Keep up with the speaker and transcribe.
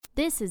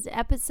This is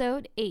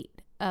episode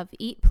 8 of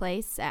Eat,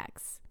 Play,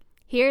 Sex.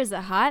 Here's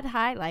a hot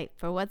highlight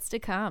for what's to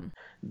come.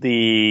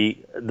 The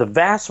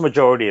vast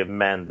majority of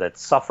men that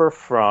suffer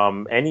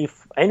from any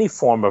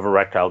form of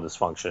erectile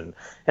dysfunction,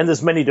 and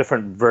there's many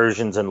different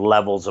versions and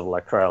levels of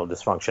erectile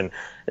dysfunction,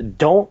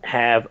 don't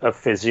have a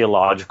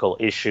physiological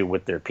issue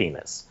with their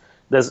penis.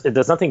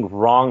 There's nothing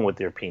wrong with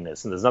their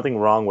penis, and there's nothing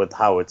wrong with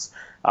how it's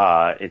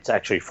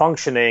actually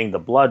functioning, the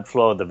blood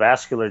flow, the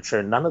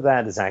vasculature. None of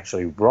that is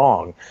actually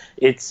wrong.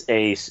 It's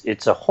a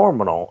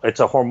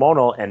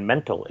hormonal and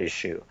mental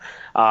issue.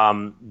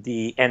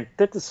 The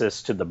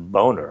antithesis to the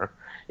boner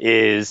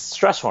is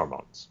stress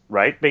hormones,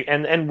 right?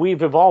 And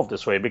we've evolved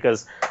this way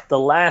because the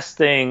last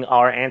thing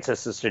our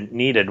ancestors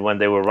needed when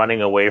they were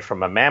running away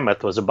from a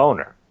mammoth was a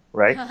boner,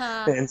 right?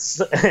 and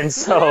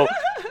so.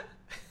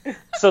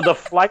 So the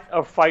flight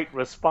or fight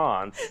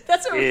response.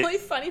 That's a really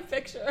funny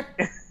picture.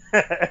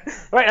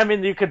 Right. I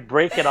mean, you could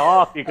break it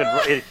off. It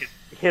could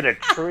hit a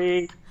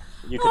tree.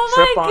 You could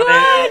trip on it.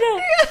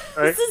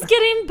 Right? This is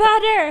getting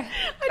better.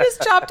 I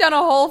just chopped down a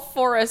whole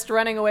forest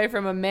running away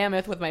from a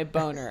mammoth with my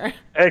boner.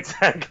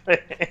 Exactly.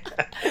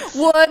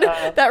 Wood.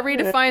 That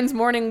redefines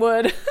morning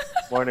wood.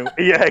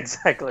 Yeah,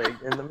 exactly.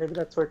 And then maybe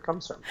that's where it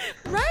comes from.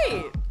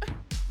 Right.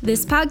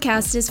 This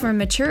podcast is for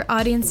mature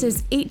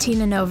audiences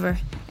 18 and over,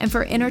 and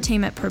for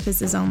entertainment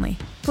purposes only.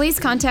 Please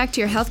contact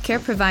your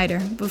healthcare provider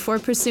before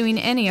pursuing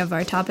any of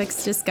our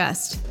topics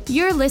discussed.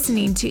 You're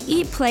listening to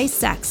Eat, Play,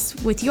 Sex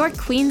with your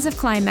queens of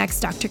climax,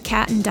 Dr.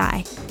 Kat and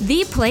Di,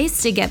 the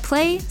place to get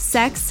play,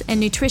 sex, and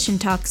nutrition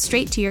talk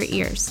straight to your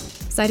ears.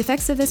 Side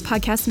effects of this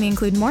podcast may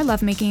include more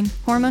lovemaking,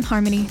 hormone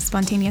harmony,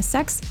 spontaneous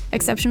sex,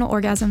 exceptional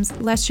orgasms,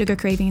 less sugar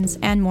cravings,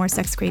 and more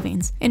sex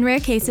cravings. In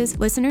rare cases,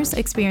 listeners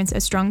experience a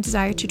strong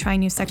desire to try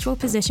new sexual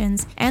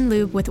positions and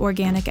lube with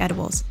organic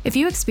edibles. If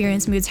you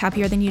experience moods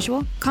happier than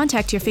usual,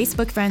 contact your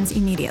Facebook friends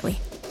immediately.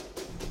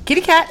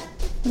 Kitty cat.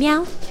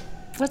 Meow.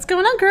 What's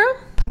going on, girl?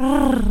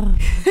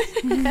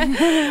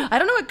 I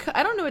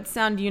don't know what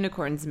sound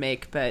unicorns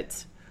make,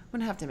 but I'm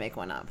gonna have to make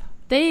one up.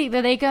 They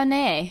go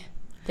neigh.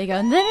 They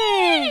go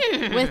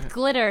neigh with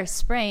glitter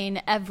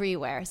spraying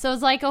everywhere. So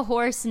it's like a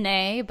horse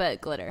neigh, but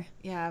glitter.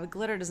 Yeah, but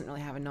glitter doesn't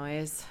really have a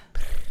noise.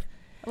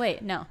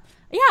 Wait, no.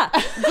 Yeah,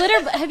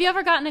 glitter. Have you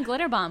ever gotten a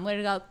glitter bomb? Where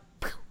it go?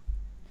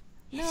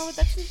 No,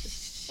 that's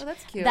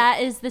cute. That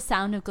is the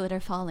sound of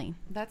glitter falling.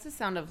 That's the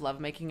sound of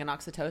lovemaking and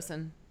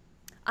oxytocin.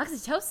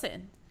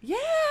 Oxytocin.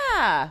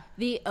 Yeah.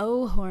 The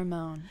O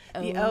hormone.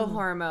 The O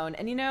hormone.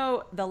 And you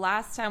know, the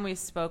last time we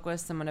spoke with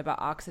someone about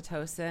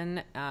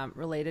oxytocin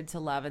related to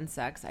love and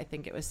sex, I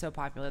think it was so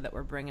popular that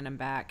we're bringing them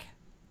back.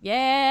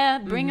 Yeah,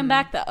 bringing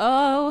back the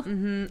O.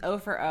 Mm-hmm. O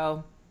for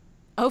O.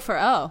 O for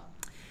O.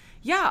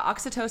 Yeah,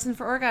 oxytocin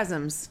for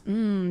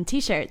orgasms.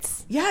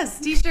 T-shirts. Yes,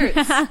 T-shirts.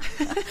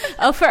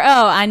 O for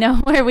O. I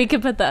know where we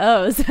could put the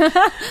O's.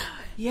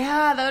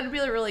 Yeah, that would be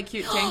a really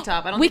cute tank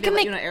top. I don't think they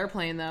let you on an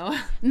airplane, though.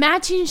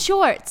 Matching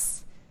shorts.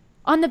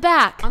 On the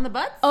back. On the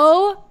butt?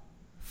 O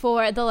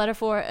for the letter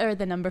 4, or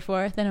the number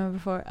 4, the number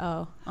 4,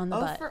 O on the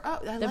butt. For O.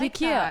 That'd be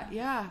cute. That.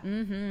 Yeah.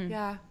 Mm-hmm.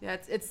 Yeah.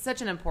 It's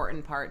such an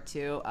important part,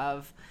 too,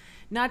 of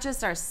not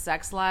just our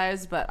sex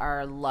lives, but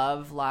our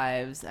love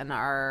lives and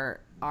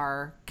our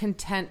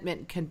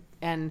contentment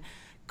and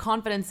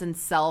confidence in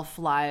self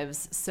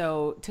lives.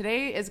 So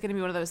today is going to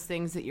be one of those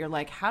things that you're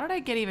like, how did I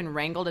get even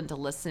wrangled into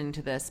listening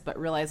to this? But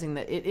realizing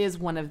that it is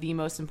one of the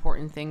most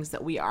important things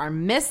that we are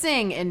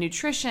missing in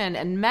nutrition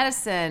and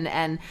medicine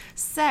and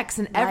sex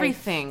and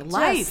everything.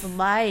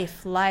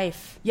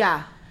 Life.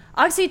 Yeah.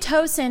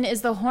 Oxytocin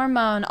is the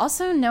hormone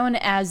also known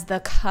as the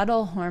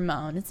cuddle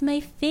hormone. It's my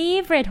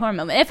favorite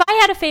hormone. If I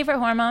had a favorite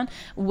hormone,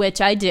 which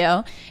I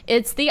do,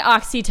 it's the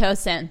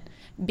oxytocin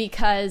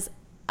because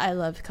I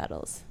love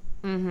cuddles.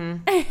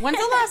 Mm-hmm. When's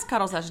the last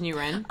cuddle session you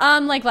were in?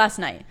 Like last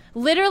night.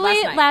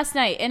 Literally last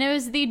night. And it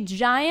was the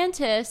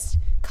giantest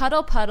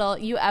cuddle puddle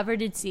you ever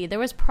did see. There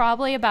was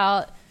probably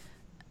about,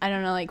 I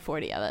don't know, like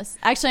 40 of us.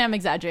 Actually, I'm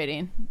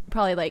exaggerating.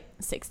 Probably like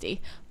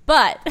 60.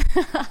 But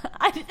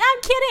I'm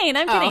kidding.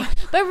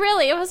 But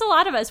really, it was a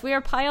lot of us. We were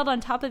piled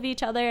on top of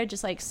each other,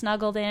 just like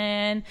snuggled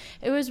in.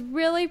 It was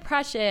really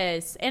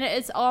precious. And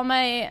it's all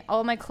my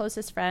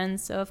closest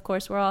friends. So, of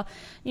course, we're all,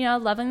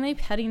 lovingly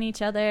petting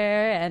each other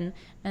and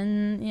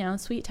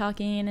sweet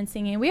talking and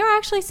singing. We were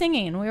actually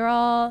singing. We were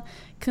all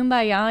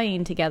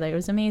kumbaya-ing together. It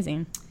was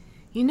amazing.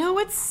 You know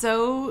what's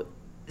so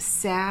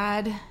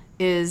sad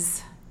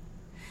is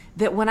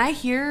that when I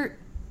hear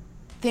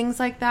things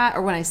like that,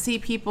 or when I see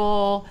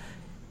people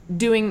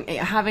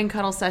having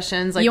cuddle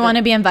sessions, like, you want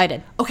to be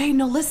invited. Okay,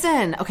 no,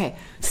 listen. Okay,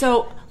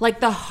 so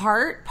like the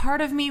heart part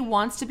of me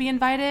wants to be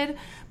invited,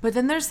 but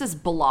then there's this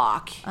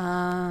block.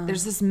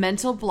 There's this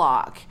mental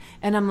block,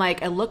 and I'm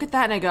like, I look at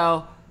that and I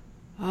go,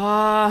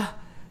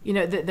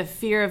 the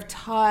fear of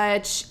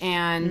touch,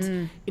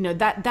 and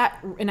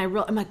that, and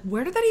I'm like,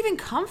 where did that even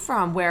come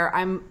from? Where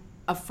I'm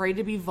afraid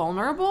to be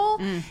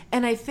vulnerable,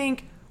 and I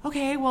think,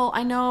 okay, well,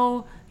 I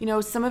know,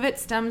 some of it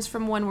stems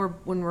from when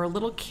we're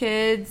little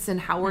kids and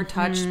how we're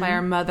touched by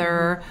our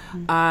mother,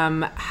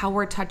 how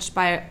we're touched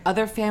by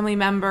other family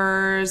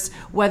members,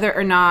 whether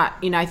or not,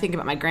 I think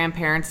about my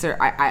grandparents.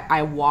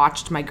 I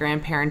watched my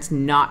grandparents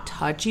not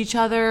touch each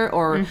other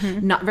or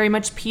not very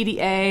much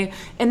PDA.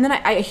 And then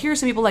I hear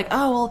some people like,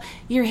 oh, well,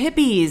 you're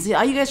hippies.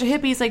 Oh, you guys are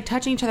hippies, like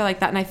touching each other like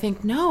that. And I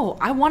think, no,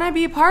 I want to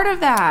be a part of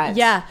that.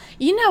 Yeah.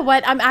 You know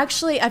what?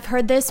 I've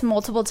heard this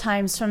multiple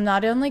times from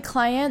not only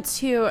clients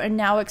who are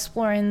now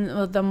exploring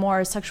the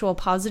more sexual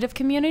positive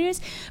communities,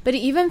 but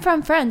even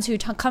from friends who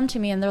come to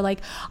me and they're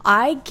like,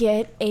 I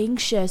get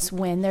anxious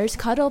when there's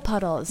cuddle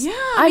puddles. Yeah,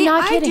 I'm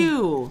not kidding. I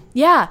do.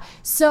 Yeah.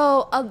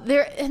 So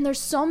there's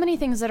so many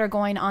things that are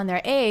going on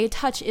there.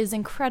 Touch is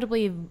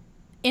incredibly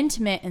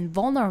intimate and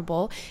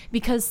vulnerable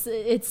because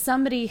it's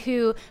somebody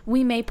who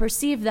we may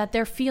perceive that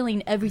they're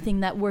feeling everything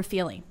that we're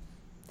feeling.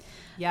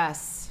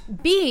 Yes.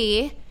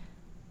 B,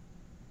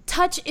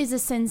 touch is a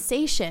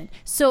sensation.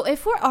 So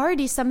if we're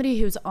already somebody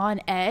who's on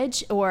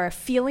edge or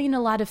feeling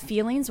a lot of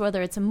feelings,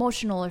 whether it's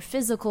emotional or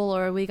physical,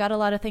 or we got a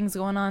lot of things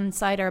going on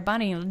inside our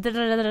body, we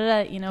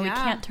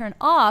can't turn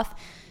off,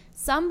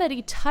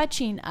 somebody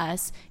touching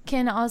us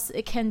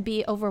can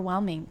be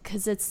overwhelming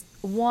because it's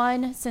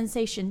one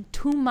sensation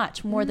too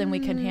much more than we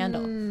can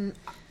handle.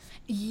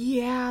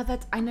 Yeah,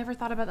 I never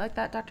thought about it like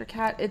that, Dr.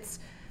 Kat. It's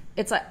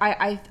like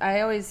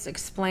I always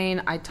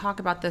explain, I talk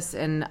about this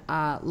in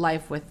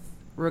life with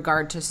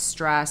regard to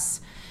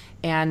stress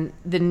and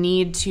the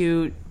need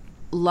to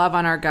love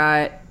on our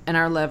gut and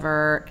our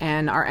liver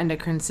and our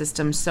endocrine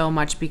system so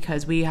much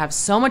because we have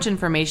so much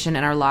information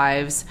in our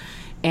lives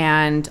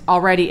and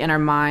already in our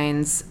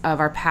minds of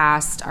our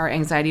past, our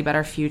anxiety about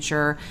our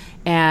future,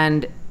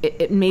 and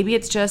maybe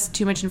it's just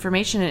too much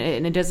information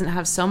and it doesn't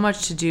have so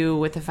much to do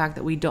with the fact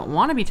that we don't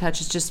want to be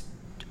touched. It's just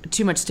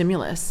too much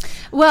stimulus.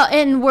 Well,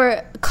 and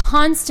we're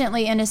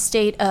constantly in a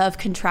state of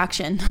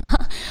contraction.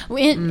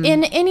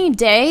 In any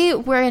day,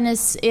 we're in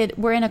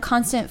a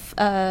constant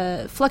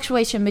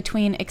fluctuation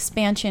between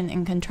expansion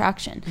and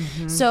contraction.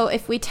 So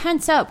if we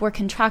tense up, we're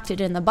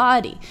contracted in the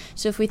body.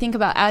 So if we think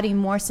about adding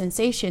more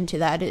sensation to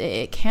that,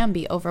 it can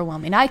be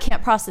overwhelming. I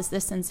can't process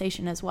this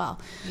sensation as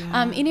well.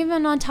 Yeah. And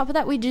even on top of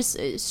that, we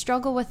just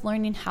struggle with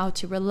learning how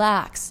to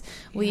relax.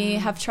 We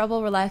have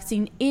trouble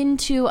relaxing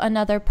into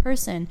another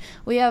person.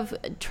 We have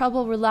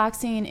trouble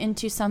relaxing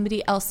into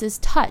somebody else's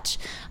touch.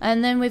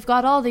 And then we've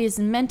got all these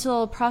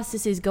mental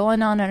processes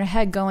going on in our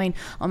head going,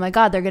 oh my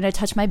God, they're going to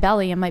touch my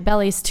belly and my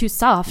belly is too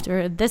soft,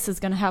 or this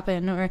is going to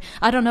happen, or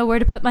I don't know where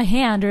to put my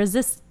hand, or is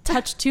this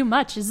touch too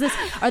much?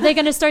 Are they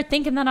going to start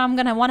thinking that I'm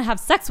going to want to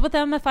have sex with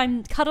them if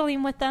I'm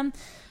cuddling with them?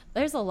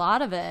 There's a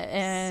lot of it,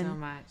 and so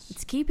much.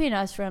 It's keeping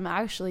us from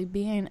actually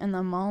being in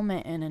the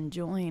moment and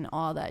enjoying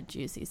all that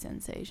juicy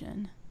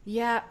sensation.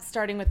 Yeah,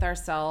 starting with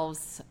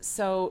ourselves.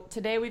 So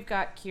today we've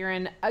got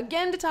Kieran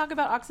again to talk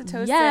about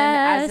oxytocin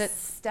as it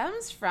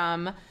stems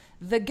from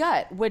the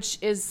gut, which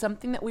is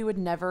something that we would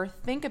never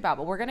think about.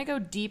 But we're going to go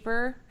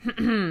deeper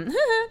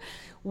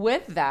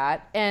with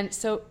that. And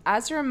so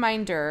as a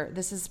reminder,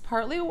 this is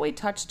partly what we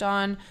touched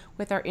on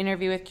with our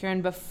interview with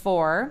Kieran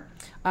before.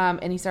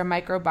 And he's our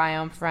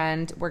microbiome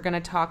friend. We're going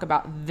to talk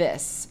about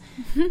this.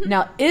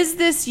 Now, is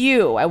this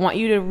you? I want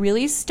you to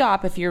really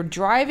stop. If you're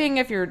driving,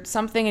 if you're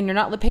something and you're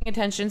not paying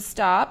attention,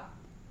 stop.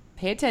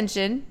 Pay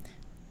attention.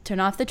 Turn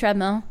off the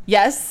treadmill.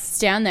 Yes.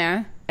 Stand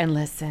there. And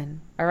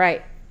listen. All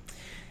right.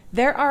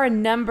 There are a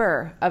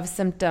number of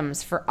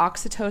symptoms for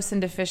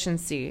oxytocin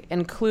deficiency,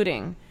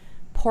 including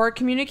poor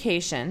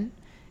communication,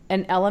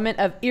 an element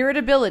of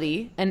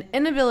irritability, an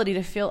inability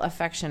to feel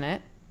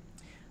affectionate,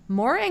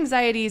 more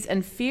anxieties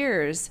and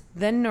fears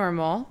than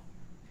normal,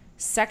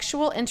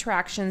 sexual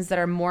interactions that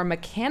are more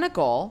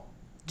mechanical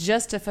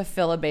just to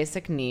fulfill a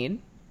basic need,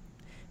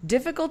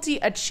 difficulty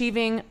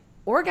achieving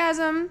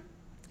orgasm,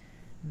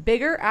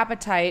 bigger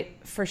appetite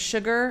for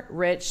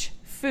sugar-rich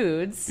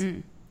foods,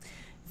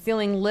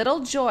 feeling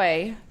little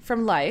joy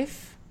from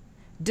life,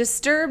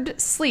 disturbed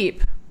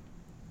sleep,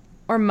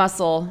 or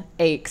muscle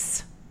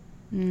aches.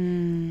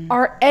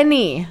 Are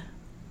any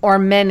or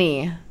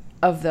many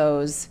of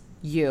those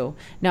you?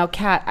 Now,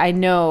 Kat, I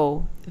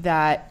know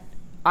that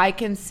I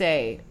can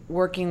say,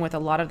 working with a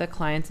lot of the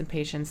clients and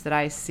patients that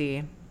I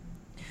see,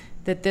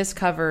 that this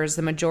covers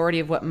the majority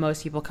of what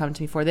most people come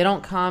to me for. They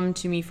don't come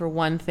to me for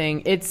one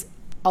thing. It's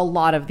a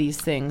lot of these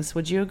things.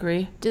 Would you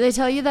agree? Do they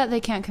tell you that they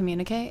can't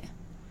communicate?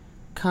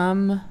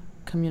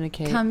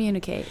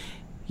 Communicate.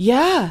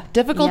 Yeah.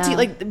 Difficulty, Yeah.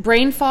 like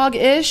brain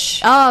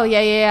fog-ish. Oh,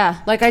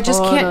 yeah. Like I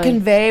just can't Totally.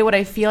 convey what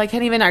I feel. I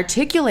can't even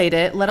articulate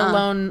it, let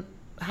alone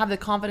have the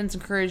confidence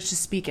and courage to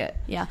speak it.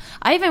 Yeah.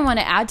 I even want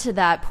to add to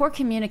that, poor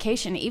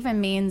communication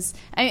even means,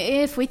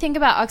 if we think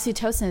about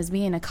oxytocin as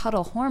being a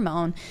cuddle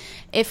hormone,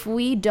 if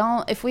we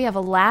have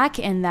a lack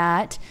in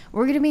that,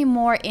 we're going to be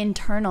more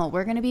internal.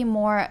 We're going to be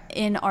more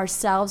in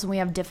ourselves, and we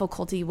have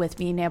difficulty with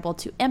being able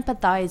to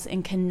empathize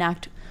and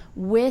connect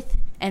with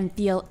and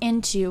feel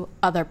into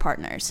other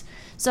partners.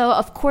 So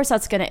of course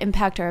that's going to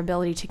impact our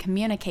ability to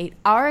communicate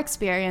our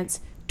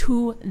experience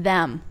to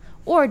them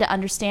or to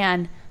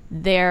understand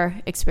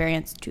their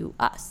experience to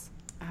us.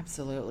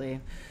 Absolutely.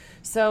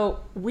 So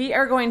we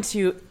are going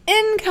to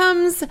In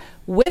Comes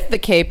with the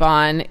Cape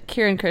on,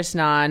 Kiran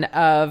Krishnan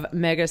of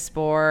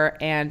Megaspore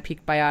and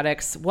Peak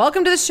Biotics.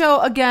 Welcome to the show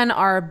again,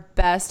 our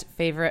best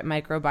favorite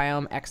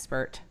microbiome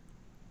expert.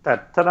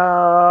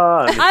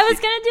 Ta-da! I was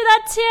going to do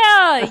that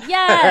too.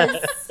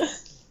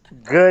 Yes.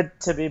 Good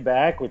to be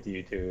back with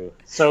you two.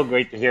 So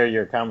great to hear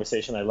your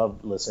conversation. I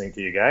love listening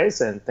to you guys,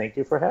 and thank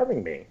you for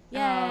having me.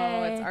 Yay.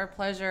 Oh, it's our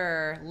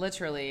pleasure.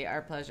 Literally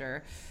our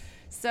pleasure.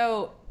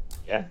 So,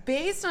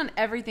 based on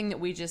everything that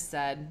we just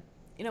said,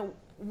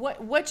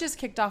 what just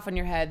kicked off in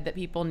your head that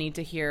people need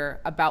to hear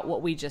about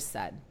what we just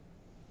said?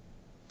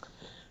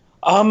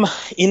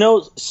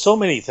 So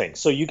many things.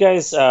 So you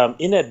guys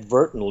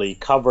inadvertently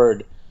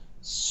covered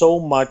so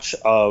much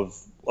of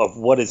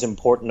what is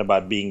important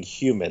about being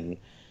human.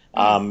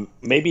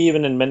 Maybe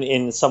even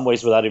in some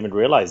ways without even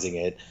realizing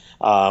it.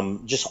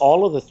 Just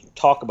all of the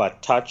talk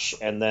about touch,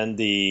 and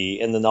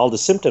then all the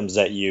symptoms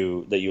that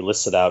you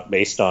listed out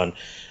based on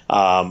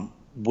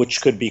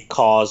which could be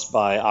caused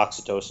by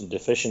oxytocin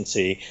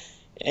deficiency,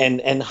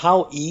 and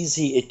how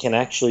easy it can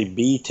actually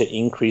be to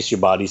increase your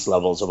body's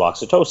levels of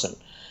oxytocin.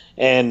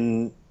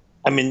 And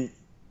I mean,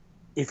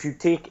 if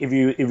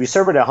you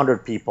surveyed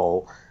 100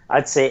 people,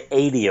 I'd say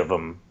 80 of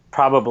them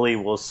probably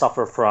will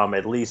suffer from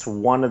at least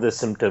one of the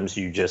symptoms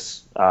you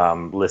just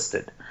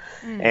listed.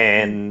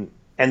 Mm-hmm.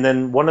 And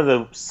then one of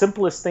the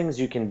simplest things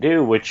you can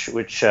do, which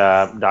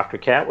Dr.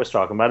 Kat was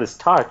talking about, is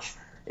touch,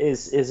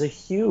 is a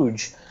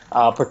huge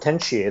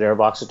potentiator of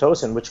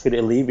oxytocin, which could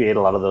alleviate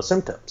a lot of those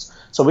symptoms.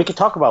 So we could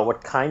talk about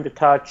what kind of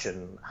touch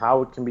and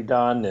how it can be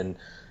done, and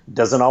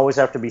doesn't always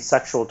have to be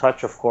sexual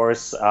touch, of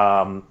course.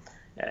 And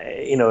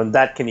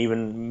that can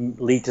even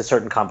lead to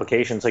certain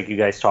complications, like you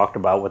guys talked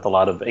about, with a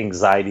lot of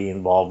anxiety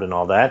involved and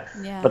all that.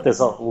 Yeah. But there's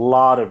a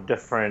lot of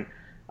different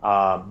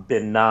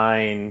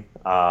benign,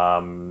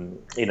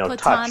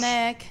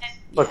 platonic,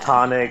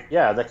 touch,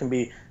 that can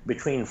be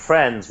between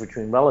friends,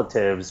 between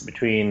relatives,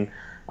 between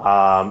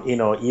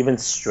even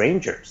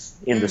strangers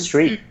in the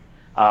street,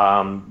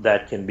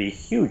 that can be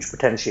huge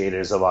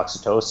potentiators of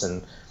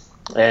oxytocin.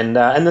 And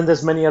then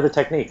there's many other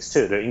techniques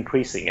too. They're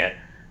increasing it.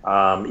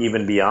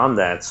 Even beyond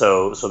that,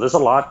 so there's a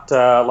lot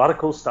of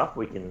cool stuff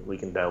we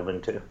can delve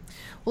into.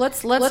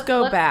 Let's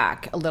go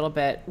back a little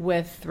bit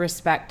with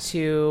respect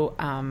to,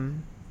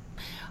 and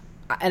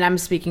I'm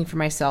speaking for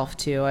myself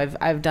too.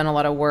 I've done a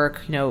lot of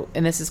work,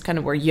 and this is kind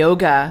of where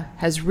yoga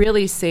has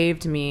really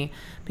saved me,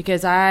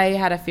 because I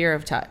had a fear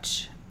of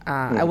touch.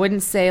 I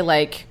wouldn't say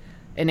like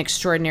an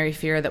extraordinary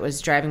fear that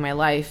was driving my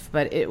life,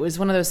 but it was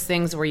one of those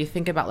things where you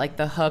think about like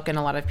the hook in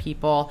a lot of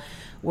people,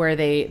 where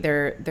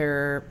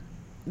they're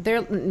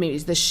maybe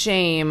the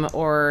shame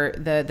or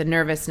the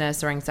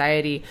nervousness or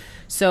anxiety.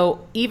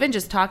 So even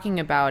just talking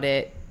about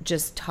it,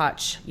 just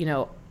touch,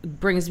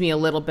 brings me a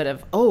little bit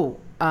of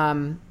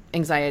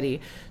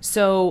anxiety.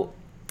 So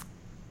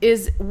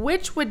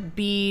which would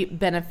be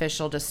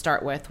beneficial to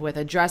start with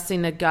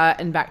addressing the gut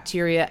and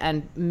bacteria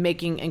and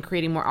making and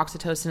creating more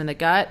oxytocin in the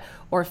gut,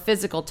 or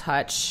physical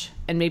touch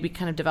and maybe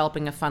kind of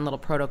developing a fun little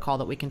protocol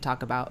that we can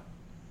talk about?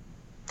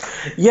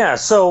 Yeah,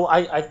 so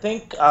I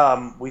think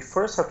we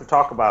first have to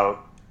talk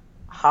about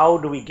how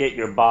do we get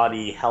your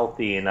body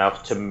healthy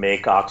enough to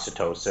make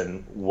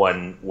oxytocin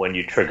when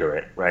you trigger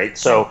it, right?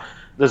 So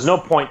there's no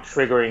point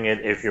triggering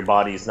it if your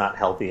body is not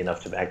healthy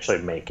enough to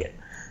actually make it.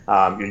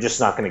 You're just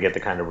not going to get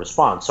the kind of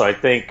response. So I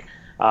think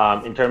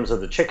in terms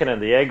of the chicken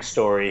and the egg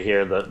story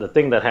here, the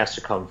thing that has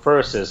to come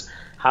first is,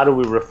 how do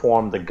we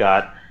reform the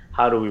gut?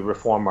 How do we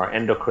reform our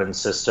endocrine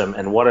system?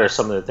 And what are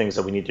some of the things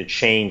that we need to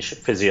change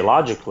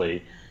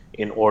physiologically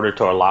in order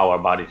to allow our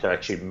body to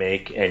actually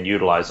make and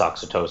utilize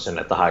oxytocin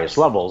at the highest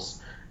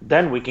levels?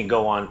 Then we can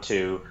go on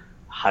to,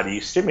 how do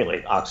you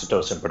stimulate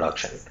oxytocin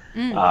production?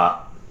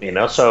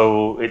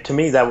 So to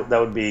me, that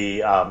would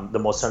be the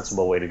most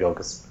sensible way to go,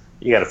 because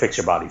you got to fix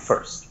your body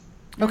first.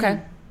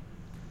 Okay.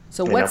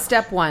 So what's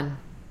step one?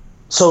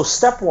 So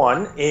step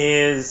one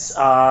is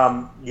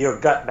your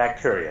gut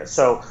bacteria.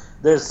 So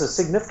there's a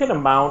significant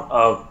amount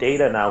of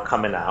data now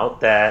coming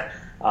out that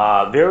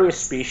various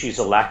species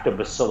of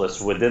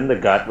lactobacillus within the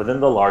gut, within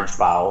the large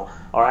bowel,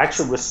 are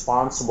actually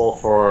responsible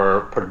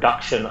for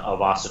production of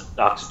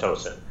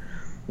oxytocin.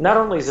 Not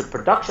only is it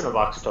production of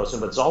oxytocin,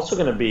 but it's also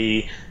going to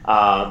be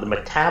the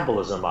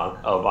metabolism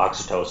of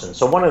oxytocin.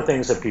 So one of the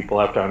things that people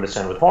have to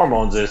understand with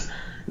hormones is,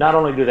 not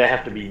only do they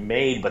have to be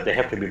made, but they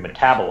have to be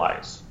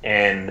metabolized.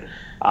 And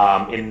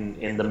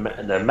in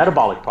the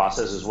metabolic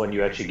process is when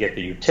you actually get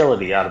the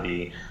utility out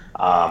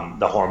of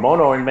the hormone,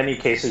 or in many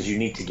cases you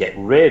need to get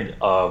rid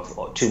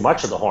of too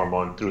much of the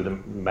hormone through the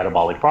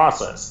metabolic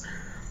process.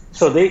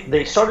 So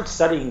they started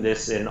studying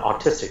this in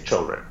autistic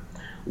children.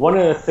 One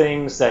of the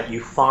things that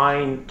you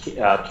find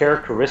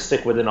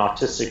characteristic within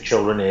autistic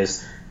children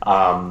is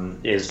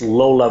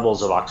low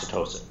levels of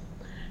oxytocin.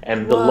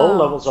 And the low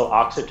levels of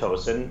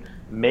oxytocin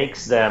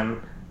makes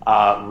them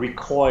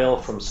recoil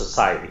from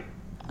society,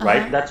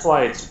 right? That's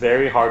why it's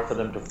very hard for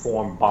them to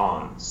form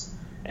bonds,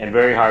 and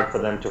very hard for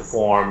them to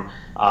form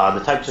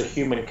the types of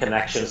human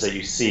connections that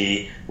you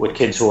see with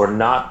kids who are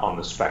not on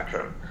the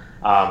spectrum.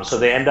 So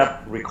they end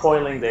up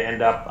recoiling. They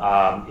end up,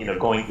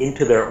 going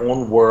into their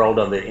own world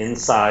on the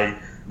inside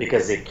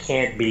because they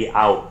can't be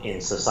out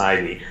in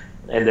society.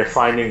 And they're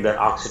finding that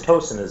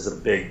oxytocin is a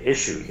big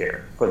issue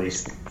here for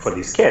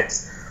these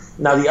kids.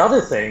 Now, the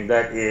other thing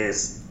that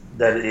is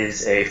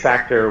a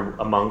factor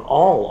among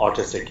all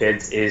autistic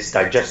kids is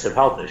digestive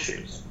health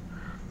issues.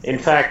 In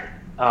fact,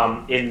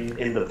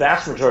 in the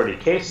vast majority of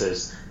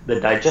cases, the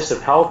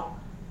digestive health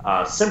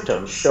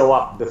symptoms show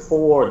up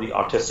before the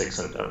autistic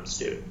symptoms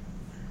do.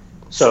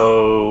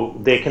 So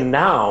they can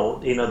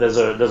now, there's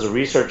a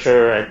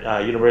researcher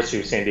at University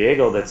of San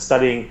Diego that's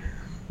studying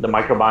the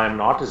microbiome in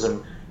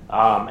autism,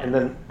 and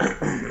then,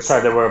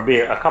 there will be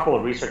a couple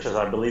of researchers,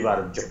 I believe, out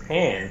of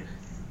Japan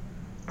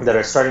that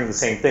are studying the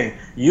same thing.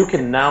 You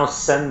can now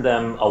send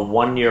them a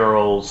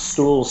 1-year-old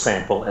stool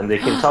sample, and they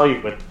can tell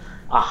you with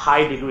a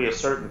high degree of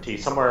certainty,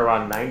 somewhere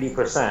around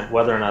 90%,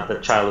 whether or not the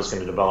child is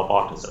going to develop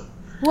autism.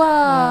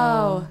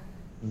 Whoa.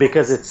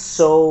 Because it's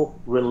so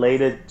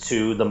related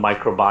to the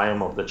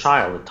microbiome of the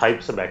child, the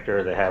types of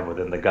bacteria they have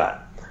within the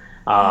gut.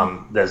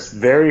 There's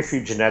very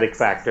few genetic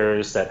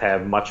factors that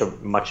have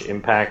much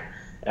impact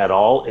at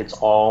all. It's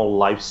all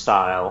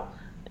lifestyle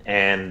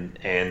and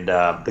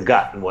the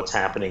gut and what's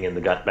happening in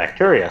the gut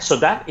bacteria. So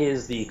that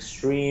is the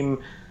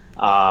extreme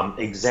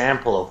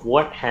example of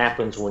what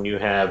happens when you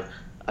have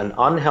an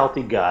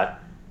unhealthy gut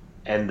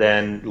and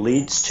then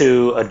leads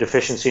to a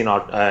deficiency in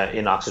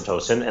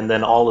oxytocin, and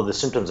then all of the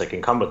symptoms that can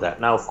come with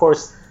that. Now, of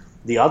course,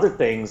 the other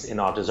things in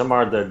autism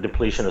are the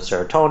depletion of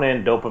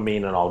serotonin,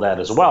 dopamine, and all that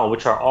as well,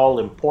 which are all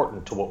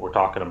important to what we're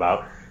talking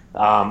about.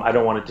 I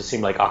don't want it to seem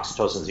like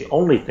oxytocin is the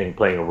only thing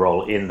playing a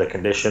role in the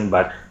condition,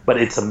 but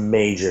it's a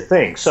major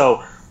thing.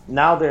 So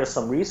now there are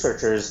some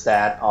researchers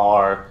that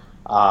are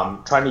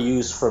trying to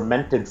use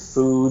fermented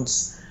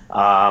foods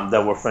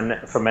that were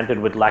fermented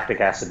with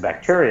lactic acid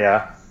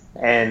bacteria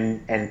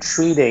and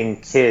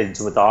treating kids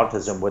with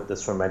autism with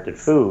this fermented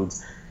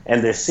foods.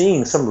 And they're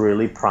seeing some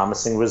really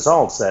promising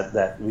results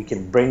that we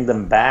can bring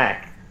them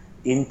back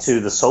into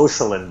the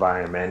social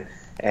environment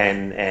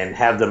and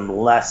have them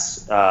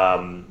less,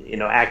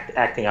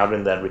 acting out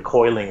in that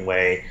recoiling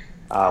way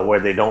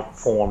where they don't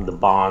form the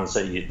bonds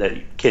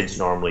that kids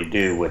normally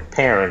do with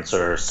parents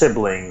or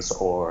siblings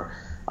or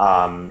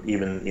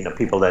even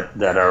people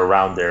that are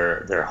around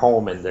their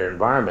home and their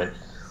environment.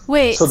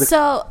 Wait,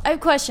 so I have a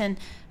question.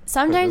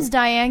 Sometimes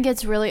Diane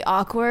gets really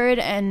awkward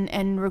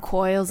and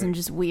recoils and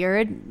just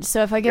weird.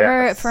 So if I give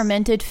her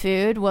fermented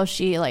food, will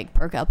she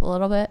perk up a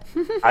little bit?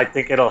 I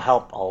think it'll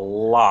help a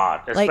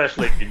lot,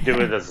 especially if you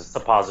do it as a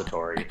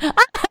suppository.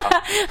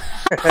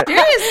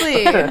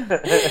 Seriously?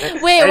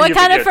 Wait, what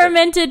kind of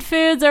fermented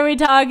foods are we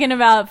talking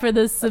about for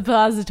this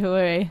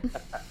suppository?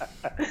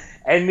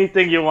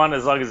 Anything you want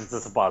as long as it's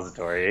a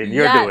suppository and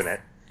you're doing it.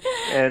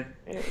 And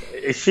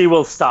she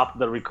will stop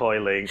the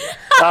recoiling.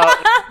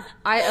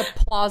 I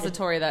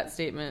applaudatory that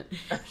statement.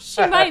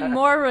 She might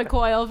more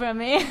recoil from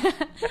me.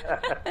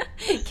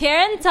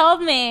 Karen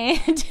told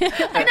me.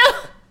 I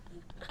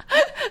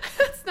know.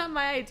 That's not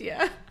my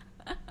idea.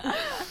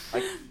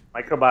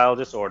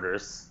 Microbiologist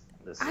orders.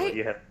 This is what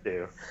you have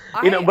to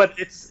do. But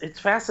it's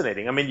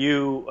fascinating. I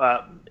mean,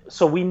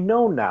 so we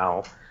know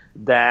now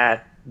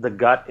that the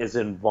gut is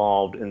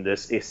involved in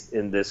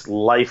this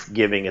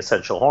life-giving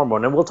essential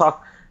hormone, and we'll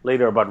talk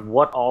later about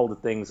what all the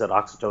things that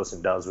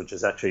oxytocin does, which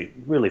is actually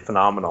really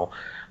phenomenal.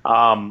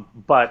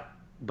 But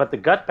the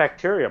gut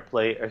bacteria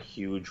play a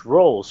huge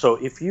role. So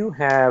if you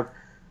have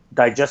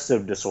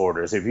digestive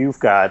disorders, if you've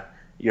got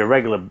your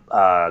regular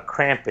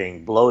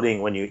cramping,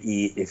 bloating when you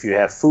eat, if you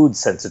have food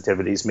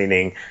sensitivities,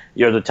 meaning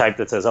you're the type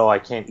that says, oh, I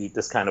can't eat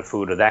this kind of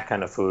food or that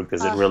kind of food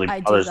because it really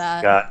bothers the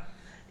gut.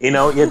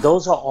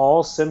 Those are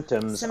all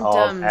symptoms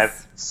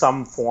of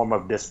some form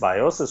of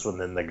dysbiosis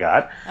within the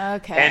gut.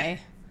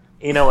 Okay.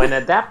 And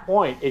at that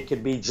point, it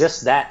could be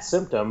just that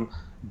symptom,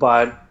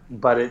 but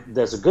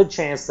there's a good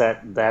chance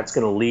that that's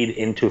going to lead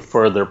into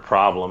further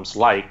problems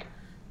like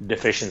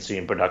deficiency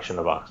in production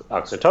of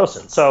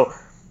oxytocin. So,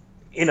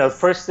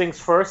 first things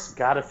first,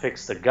 got to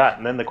fix the gut.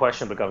 And then the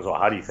question becomes, well,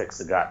 how do you fix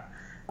the gut?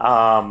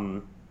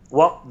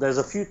 Well, there's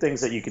a few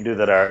things that you can do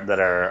that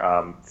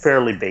are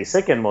fairly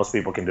basic, and most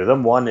people can do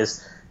them. One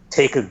is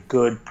take a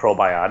good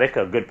probiotic.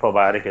 A good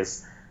probiotic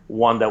is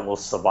one that will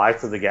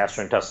survive through the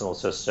gastrointestinal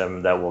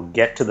system, that will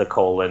get to the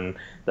colon,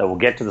 that will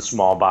get to the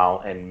small bowel,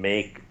 and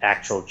make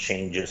actual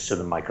changes to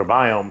the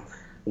microbiome.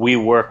 We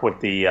work with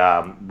the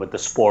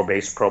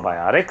spore-based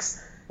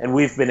probiotics, and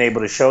we've been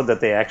able to show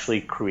that they actually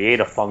create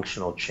a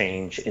functional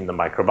change in the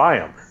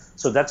microbiome.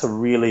 So that's a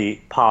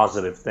really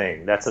positive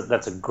thing. That's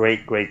a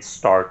great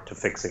start to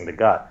fixing the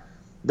gut.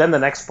 Then the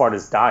next part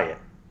is diet.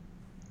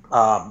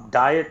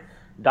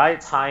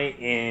 Diets high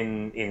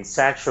in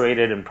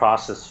saturated and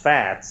processed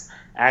fats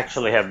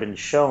actually have been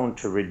shown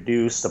to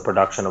reduce the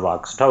production of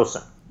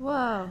oxytocin.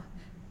 Whoa.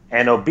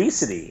 And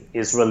obesity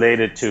is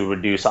related to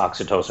reduced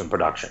oxytocin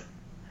production.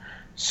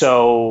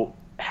 So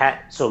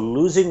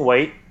losing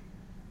weight,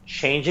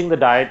 changing the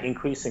diet,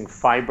 increasing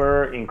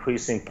fiber,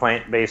 increasing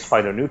plant-based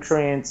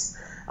phytonutrients,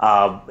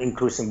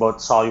 increasing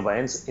both soluble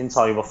and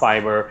insoluble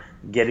fiber,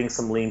 getting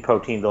some lean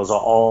protein. Those are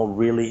all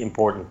really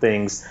important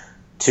things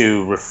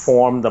to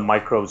reform the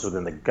microbes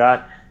within the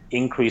gut,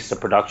 increase the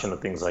production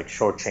of things like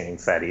short-chain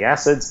fatty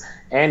acids,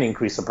 and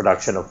increase the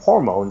production of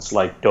hormones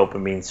like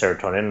dopamine,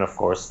 serotonin, and of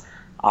course,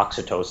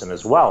 oxytocin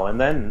as well. And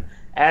then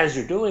as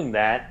you're doing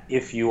that,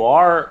 if you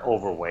are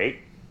overweight,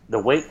 the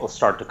weight will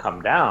start to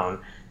come down,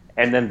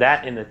 and then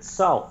that in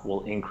itself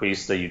will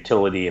increase the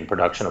utility and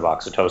production of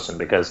oxytocin,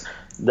 because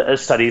the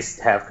studies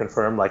have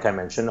confirmed, like I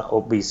mentioned,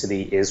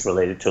 obesity is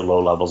related to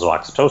low levels of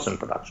oxytocin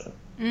production.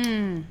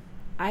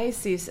 I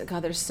see.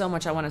 God, there's so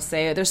much I want to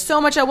say. There's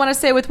so much I want to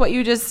say with what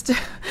you just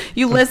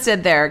you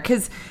listed there,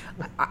 because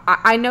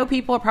I know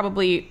people are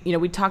probably,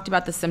 we talked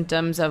about the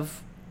symptoms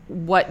of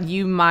what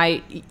you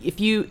might, if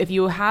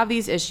you have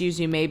these issues,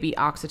 you may be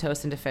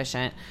oxytocin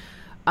deficient.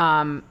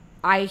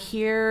 I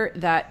hear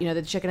that,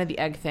 the chicken and the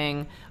egg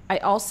thing. I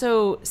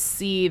also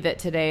see that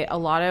today a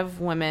lot of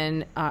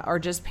women or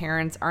just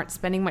parents aren't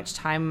spending much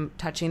time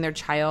touching their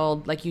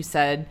child, like you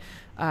said,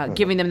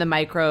 giving them the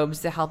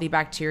microbes, the healthy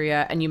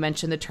bacteria. And you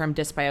mentioned the term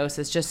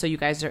dysbiosis, just so you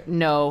guys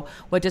know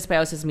what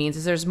dysbiosis means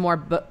is there's more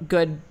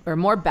good or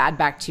more bad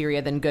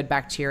bacteria than good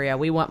bacteria.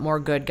 We want more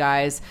good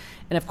guys.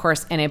 And of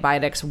course,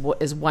 antibiotics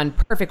is one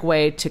perfect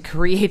way to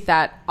create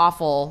that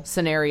awful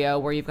scenario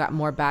where you've got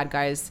more bad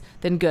guys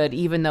than good,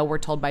 even though we're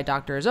told by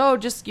doctors,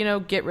 just,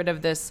 get rid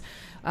of this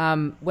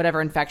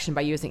whatever infection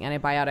by using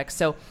antibiotics.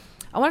 So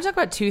I want to talk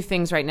about two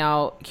things right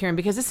now, Kieran,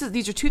 because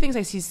these are two things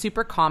I see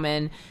super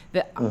common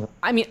that,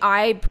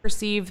 I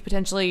perceive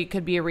potentially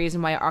could be a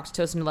reason why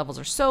oxytocin levels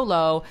are so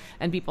low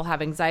and people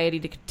have anxiety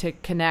to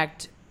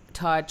connect,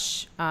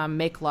 touch,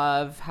 make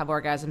love, have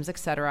orgasms,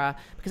 etc.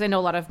 Because I know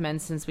a lot of men,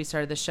 since we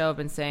started the show, have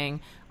been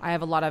saying, I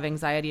have a lot of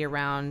anxiety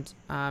around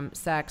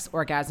sex,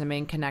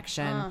 orgasming,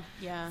 connection,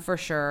 for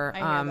sure. I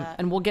hear that.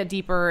 And we'll get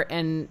deeper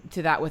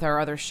into that with our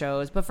other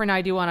shows. But for now,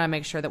 I do want to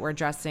make sure that we're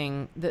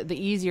addressing the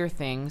easier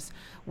things,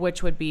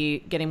 which would be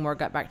getting more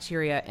gut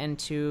bacteria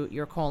into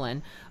your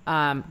colon,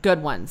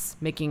 good ones,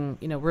 making,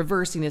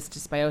 reversing this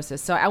dysbiosis.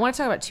 So I want to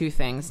talk about two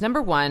things.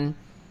 Number one,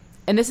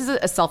 and this is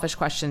a selfish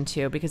question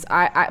too, because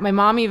my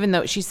mom, even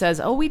though she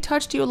says, we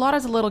touched you a lot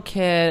as a little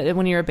kid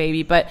when you were a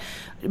baby, but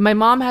my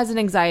mom has an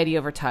anxiety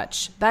over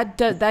touch. That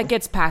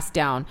gets passed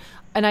down.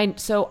 And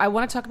so I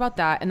want to talk about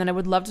that. And then I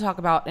would love to talk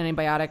about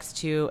antibiotics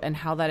too, and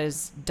how that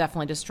is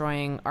definitely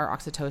destroying our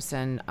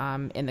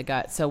oxytocin in the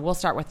gut. So we'll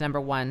start with number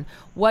one.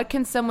 What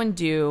can someone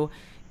do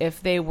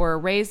if they were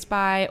raised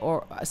by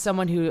or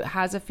someone who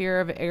has a fear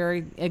of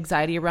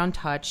anxiety around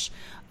touch,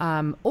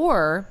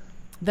 or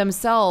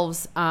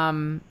themselves,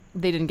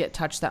 they didn't get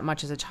touched that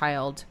much as a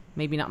child,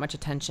 maybe not much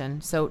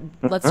attention. So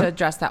let's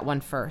address that one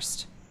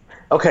first.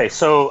 Okay,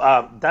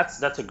 so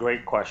that's a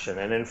great question.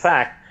 And in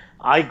fact,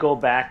 I go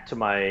back to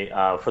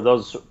my, for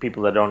those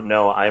people that don't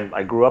know,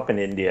 I grew up in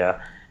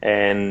India.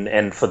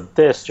 And for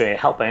this, to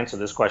help answer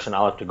this question,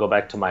 I'll have to go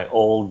back to my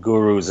old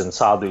gurus and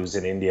sadhus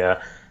in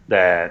India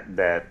that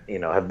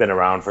have been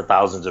around for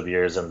thousands of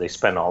years, and they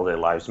spend all their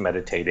lives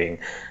meditating.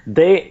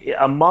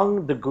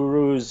 Among the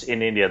gurus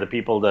in India, the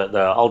people,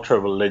 the ultra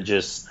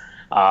religious,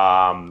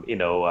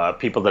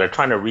 people that are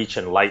trying to reach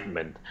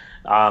enlightenment,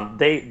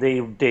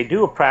 they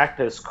do a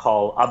practice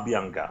called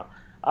Abhyanga.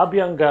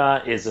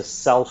 Abhyanga is a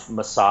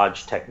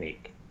self-massage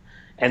technique,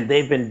 and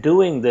they've been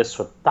doing this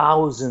for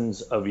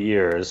thousands of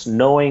years,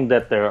 knowing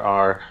that there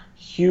are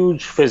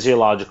huge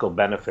physiological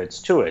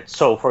benefits to it.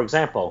 So, for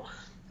example,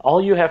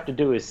 all you have to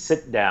do is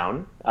sit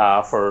down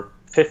for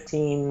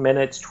 15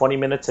 minutes, 20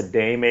 minutes a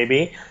day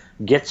maybe,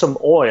 get some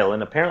oil,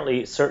 and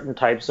apparently certain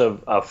types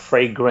of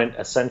fragrant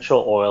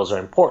essential oils are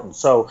important.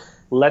 So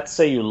let's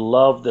say you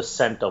love the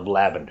scent of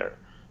lavender,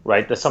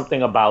 right? There's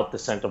something about the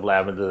scent of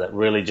lavender that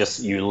really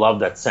just, you love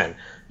that scent.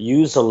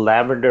 Use a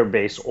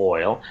lavender-based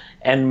oil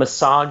and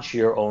massage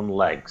your own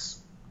legs.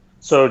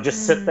 So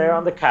just sit there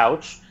on the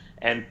couch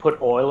and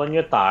put oil on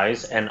your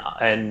thighs, and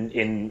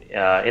in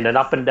an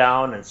up and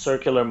down and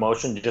circular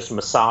motion, you just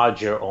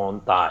massage your own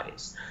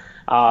thighs.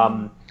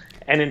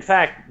 And in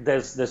fact,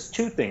 there's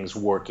two things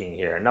working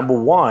here. Number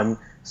one,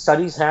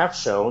 studies have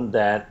shown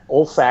that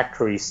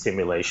olfactory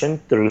stimulation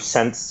through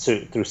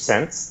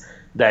scents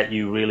that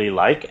you really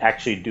like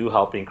actually do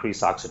help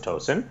increase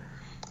oxytocin.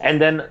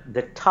 And then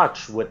the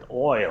touch with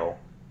oil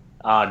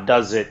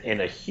does it in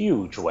a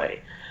huge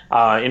way.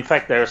 In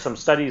fact, there are some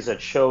studies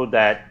that show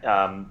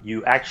that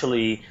you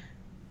actually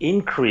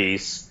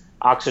increase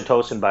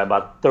oxytocin by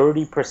about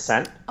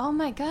 30%. Oh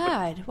my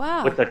God!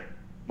 Wow.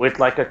 With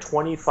like a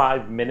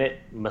 25-minute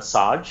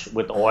massage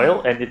with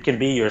oil, and it can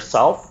be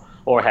yourself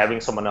or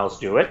having someone else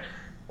do it,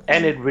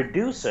 and it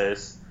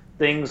reduces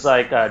things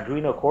like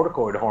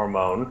adrenocorticoid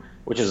hormone,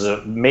 which is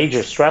a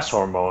major stress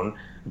hormone,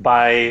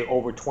 by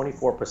over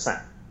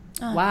 24%.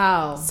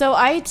 Wow. So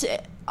I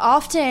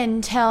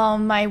often tell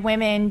my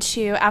women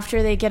to,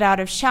 after they get out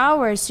of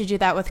showers, to do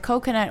that with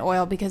coconut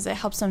oil, because it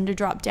helps them to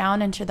drop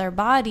down into their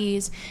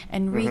bodies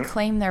and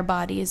reclaim their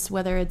bodies,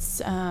 whether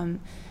it's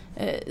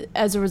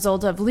as a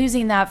result of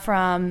losing that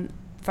from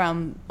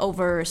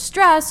over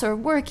stress or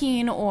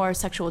working or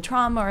sexual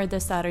trauma or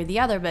this, that, or the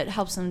other, but it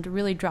helps them to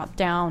really drop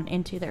down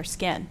into their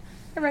skin.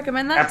 I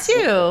recommend that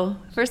too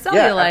for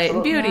cellulite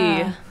and beauty.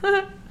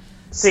 Yeah.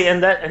 See,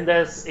 and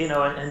there's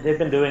and they've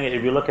been doing it.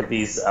 If you look at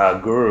these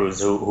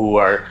gurus who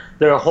are,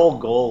 their whole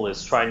goal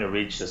is trying to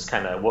reach this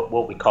kind of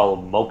what we call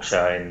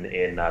moksha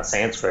in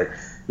Sanskrit.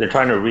 They're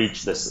trying to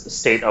reach this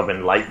state of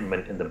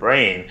enlightenment in the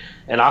brain,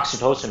 and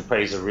oxytocin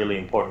plays a really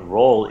important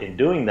role in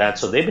doing that.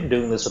 So they've been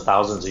doing this for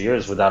thousands of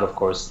years without, of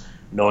course,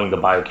 knowing the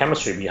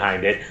biochemistry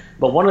behind it.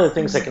 But one of the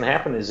things that can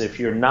happen is if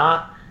you're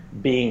not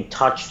being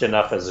touched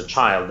enough as a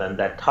child, and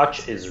that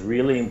touch is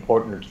really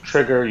important to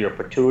trigger your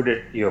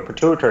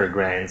pituitary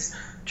glands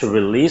to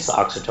release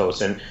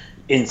oxytocin.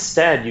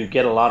 Instead, you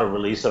get a lot of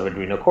release of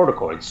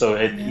adrenocorticoids.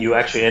 So you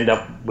actually end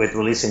up with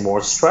releasing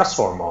more stress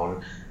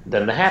hormone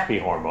than the happy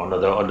hormone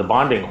or the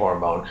bonding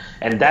hormone.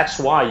 And that's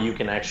why you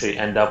can actually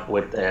end up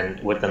with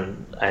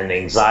an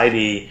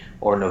anxiety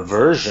or an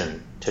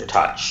aversion to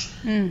touch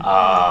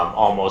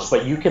almost.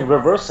 But you can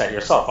reverse that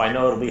yourself. I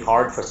know it'll be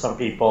hard for some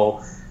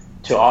people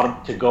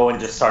to go and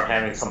just start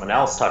having someone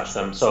else touch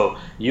them. So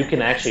you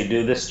can actually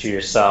do this to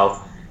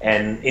yourself.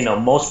 And,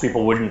 most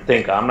people wouldn't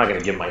think, I'm not going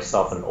to give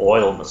myself an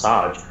oil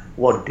massage.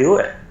 Well, do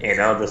it.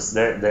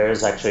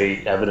 There's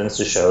actually evidence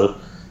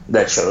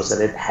that shows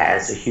that it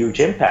has a huge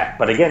impact.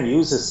 But again,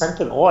 use a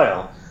scented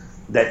oil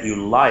that you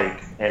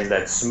like and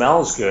that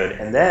smells good.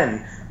 And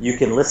then you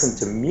can listen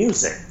to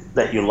music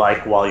that you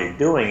like while you're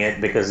doing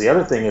it, because the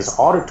other thing is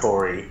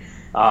auditory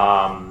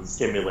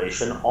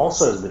stimulation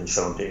also has been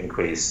shown to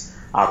increase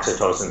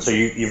oxytocin. So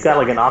you've got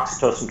like an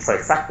oxytocin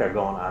trifecta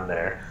going on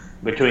there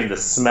between the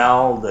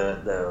smell,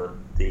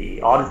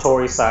 the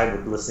auditory side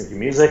with listening to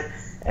music,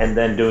 and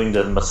then doing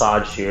the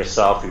massage to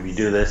yourself. If you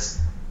do this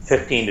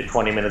 15 to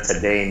 20 minutes a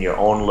day in your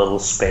own little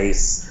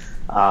space,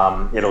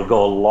 it'll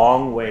go a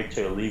long way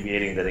to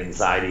alleviating that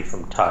anxiety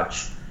from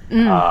touch,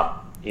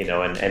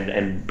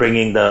 and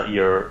bringing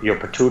your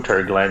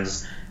pituitary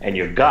glands and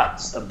your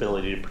gut's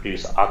ability to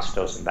produce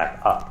oxytocin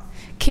back up.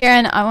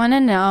 Karen, I want to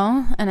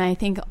know, and I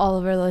think all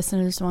of our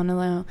listeners want to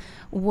know,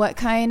 what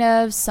kind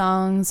of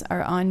songs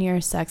are on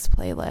your sex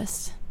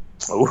playlist?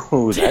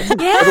 Oh, that's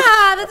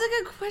that's a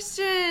good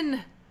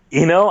question.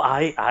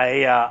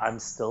 I'm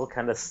still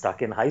kind of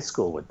stuck in high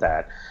school with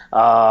that.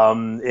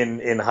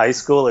 In high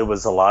school, it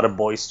was a lot of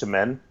Boyz II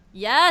Men.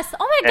 Yes.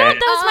 Oh my God,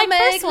 that was my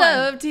first one.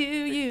 Love to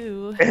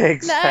you,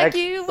 exactly. like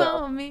you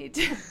want me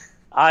to.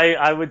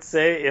 I would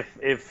say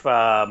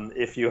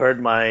if you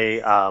heard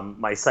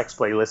my sex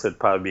playlist, it'd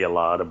probably be a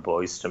lot of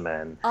Boyz II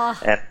Men,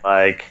 and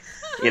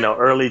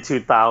early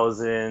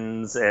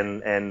 2000s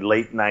and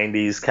late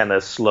 90s kind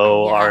of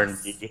slow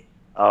R&B.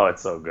 Oh,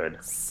 it's so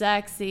good.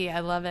 Sexy,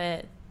 I love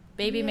it.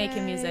 Baby Yay.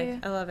 Making music,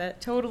 I love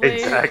it. Totally.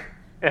 Exactly.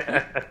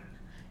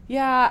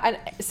 Yeah,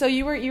 and so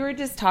you were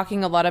just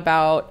talking a lot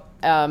about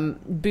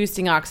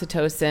boosting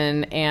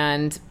oxytocin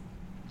and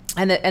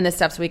the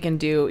steps we can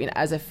do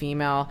as a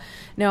female.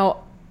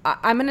 Now,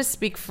 I'm going to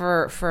speak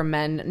for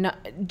men, not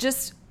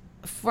just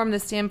from the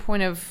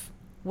standpoint of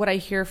what I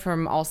hear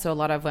from also a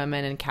lot of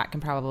women, and Kat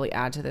can probably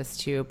add to this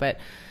too, but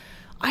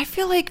I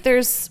feel like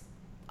there's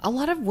a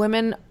lot of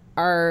women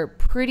are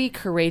pretty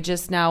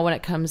courageous now when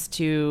it comes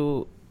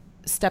to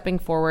stepping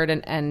forward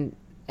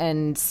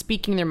and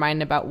speaking their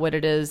mind about what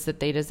it is that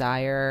they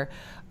desire.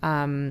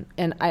 And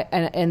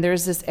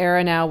there's this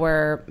era now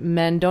where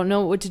men don't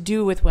know what to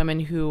do with women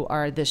who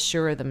are this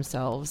sure of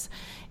themselves,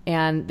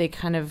 and they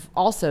kind of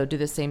also do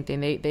the same thing.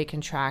 They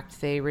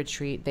contract, they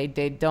retreat,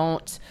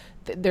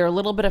 they're a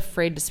little bit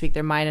afraid to speak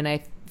their mind, and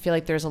I feel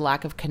like there's a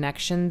lack of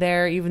connection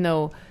there, even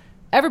though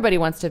everybody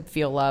wants to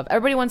feel love,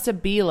 everybody wants to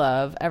be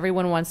love,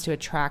 everyone wants to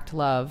attract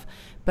love,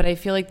 but I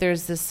feel like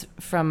there's this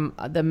from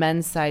the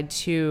men's side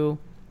too,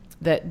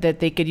 that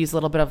they could use a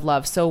little bit of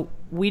love. So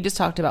we just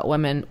talked about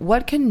women.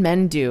 What can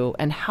men do,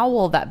 and how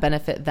will that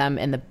benefit them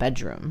in the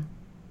bedroom?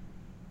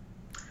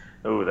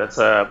 Oh, that's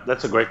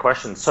a great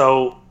question.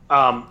 So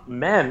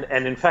men,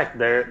 and in fact,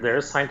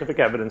 there's scientific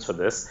evidence for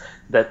this,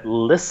 that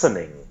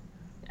listening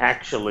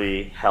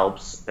actually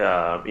helps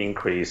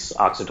increase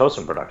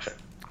oxytocin production.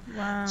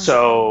 Wow.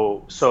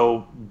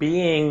 So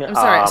being...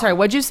 I'm sorry,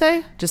 what'd you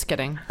say? Just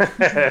kidding.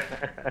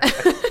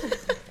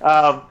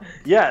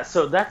 Yeah,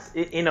 so that's,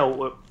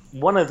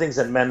 one of the things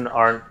that men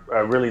are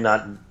really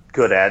not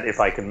good at, if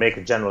I can make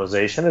a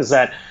generalization, is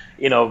that,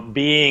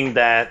 being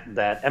that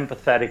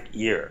empathetic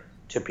ear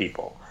to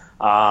people,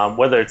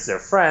 whether it's their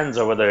friends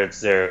or whether it's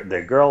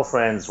their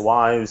girlfriends,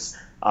 wives,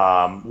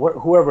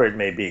 whoever it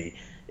may be.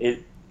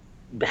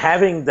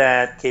 Having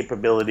that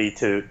capability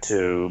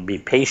to be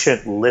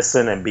patient,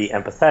 listen, and be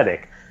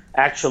empathetic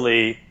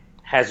actually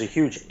has a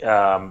huge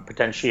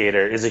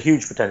potentiator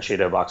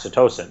of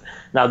oxytocin.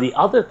 Now, the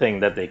other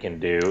thing that they can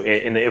do,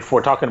 if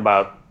we're talking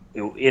about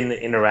in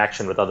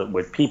interaction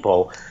with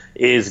people,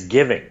 is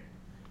giving.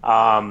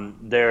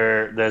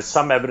 There's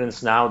some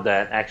evidence now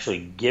that actually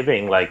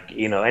giving, like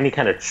any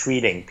kind of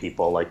treating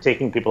people, like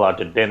taking people out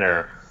to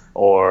dinner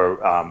or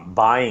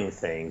buying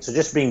things, so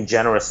just being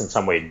generous in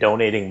some way,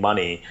 donating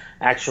money,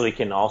 actually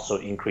can also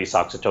increase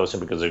oxytocin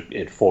because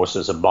it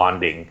forces a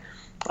bonding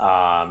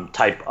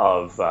type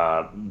of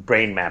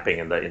brain mapping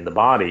in the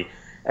body.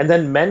 And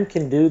then men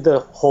can do the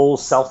whole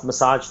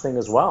self-massage thing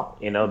as well.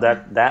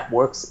 That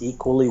works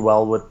equally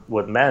well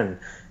with men.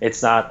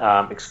 It's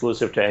not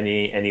exclusive to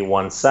any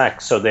one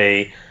sex. So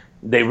they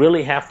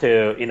really have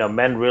to,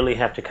 men really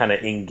have to kind of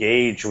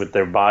engage with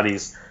their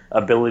body's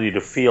ability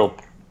to feel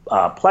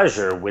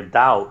pleasure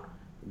without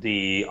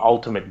the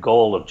ultimate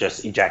goal of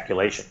just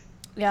ejaculation.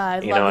 Yeah, I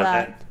love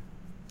that. And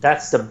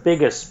that's the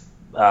biggest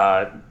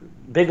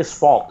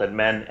fault that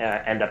men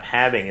end up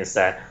having, is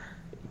that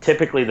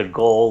typically the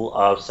goal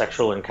of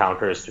sexual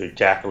encounter is to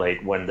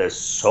ejaculate, when there's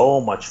so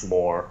much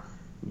more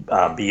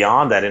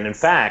beyond that. And in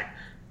fact,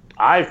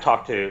 I've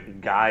talked to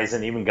guys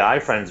and even guy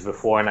friends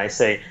before, and I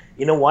say,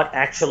 you know what,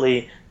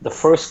 actually, the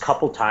first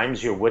couple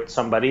times you're with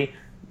somebody,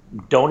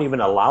 don't even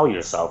allow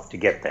yourself to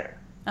get there.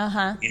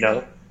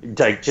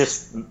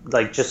 Just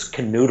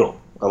canoodle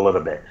a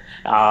little bit.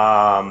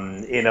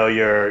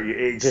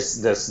 You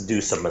just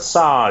do some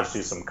massage,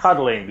 do some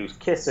cuddling, do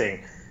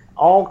kissing,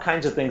 all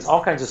kinds of things,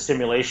 all kinds of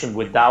stimulation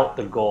without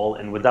the goal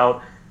and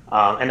without,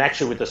 and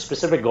actually with the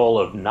specific goal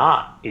of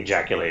not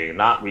ejaculating,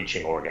 not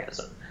reaching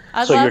orgasm.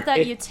 I love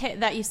that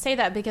you say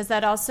that, because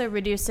that also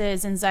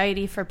reduces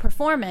anxiety for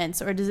performance,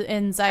 or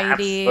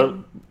anxiety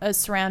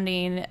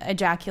surrounding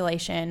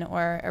ejaculation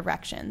or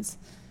erections.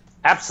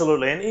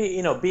 Absolutely.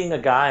 And, being a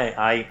guy,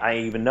 I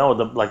even know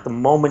the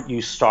moment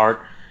you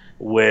start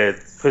with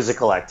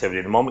physical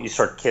activity, the moment you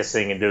start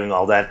kissing and doing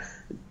all that,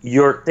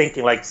 you're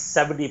thinking like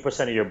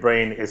 70% of your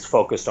brain is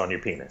focused on your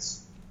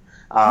penis.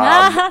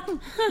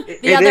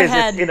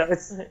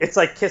 It's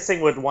like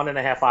kissing with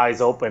 1.5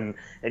 eyes open,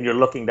 and you're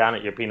looking down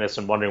at your penis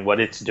and wondering what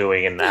it's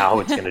doing and how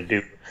it's going to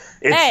do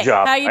its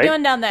job. How you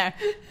doing down there?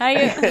 How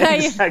you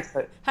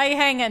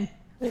hanging?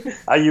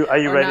 Are you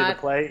ready to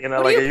play?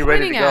 Are you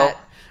ready to go?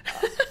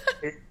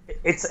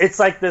 It's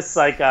like this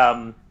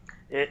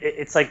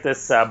it's like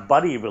this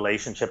buddy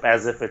relationship,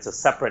 as if it's a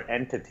separate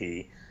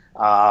entity,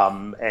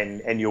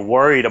 and you're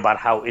worried about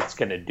how it's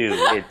going to do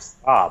its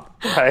job,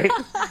 right?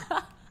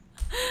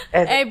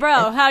 Hey,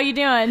 bro, how you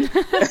doing?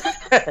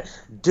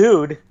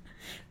 Dude,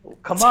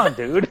 come on,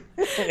 dude.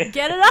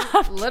 Get it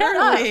up.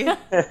 Literally.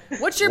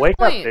 What's your Wake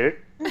point? up, dude.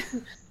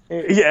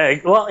 Yeah,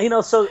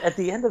 well, so at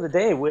the end of the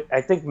day,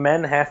 I think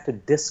men have to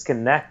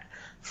disconnect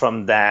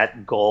from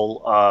that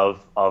goal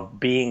of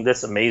being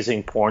this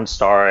amazing porn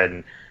star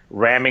and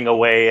ramming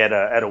away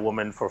at a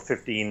woman for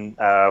 50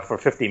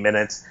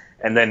 minutes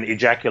and then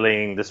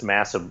ejaculating this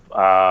massive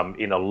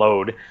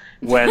load,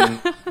 when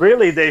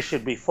really they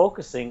should be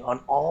focusing on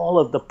all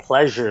of the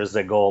pleasures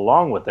that go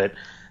along with it,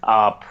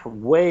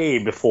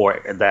 way before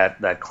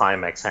that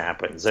climax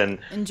happens, and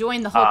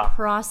enjoying the whole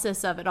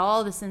process of it,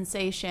 all the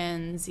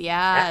sensations.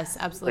 Yes,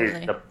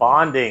 absolutely. The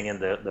bonding and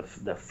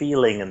the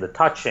feeling and the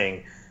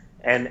touching,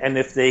 and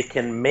if they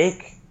can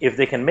make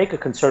a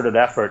concerted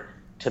effort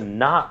to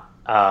not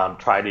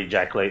try to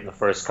ejaculate in the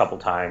first couple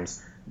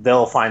times,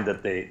 they'll find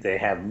that they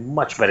have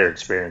much better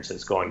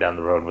experiences going down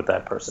the road with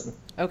that person.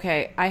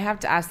 Okay, I have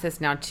to ask this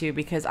now too,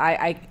 because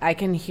I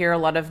can hear a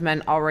lot of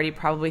men already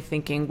probably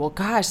thinking, well,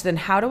 gosh, then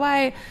how do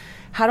I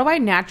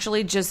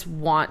naturally just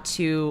want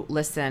to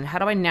listen? How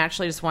do I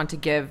naturally just want to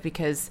give?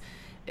 Because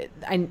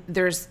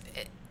there's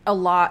a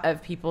lot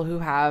of people who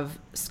have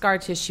scar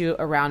tissue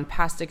around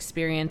past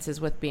experiences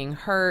with being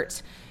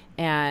hurt,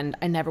 and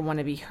I never want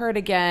to be hurt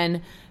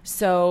again.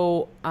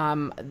 So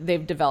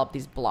they've developed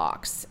these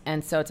blocks.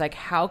 And so it's like,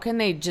 how can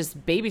they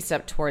just baby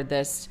step toward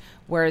this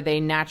where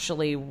they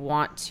naturally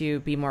want to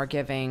be more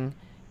giving,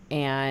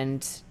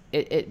 and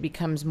it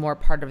becomes more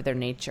part of their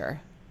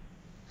nature?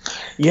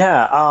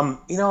 Yeah,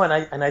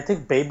 and I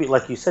think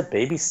like you said,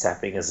 baby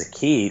stepping is a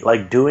key.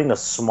 Like doing a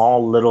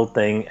small little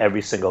thing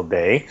every single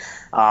day,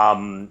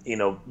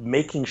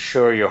 making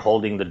sure you're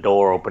holding the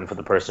door open for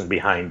the person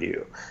behind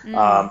you.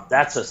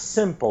 That's a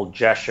simple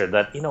gesture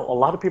that, a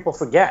lot of people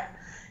forget.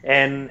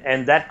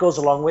 And that goes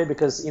a long way,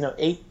 because,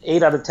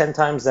 8 out of 10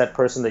 times that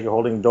person that you're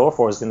holding the door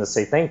for is going to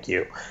say thank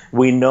you.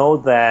 We know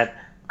that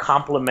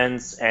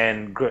compliments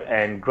and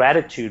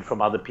gratitude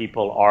from other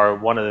people are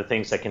one of the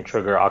things that can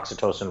trigger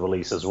oxytocin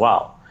release as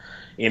well.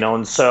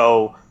 And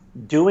so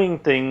doing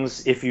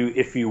things, if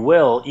you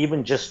will,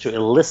 even just to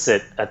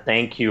elicit a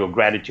thank you or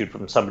gratitude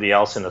from somebody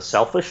else in a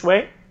selfish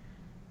way,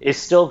 is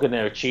still going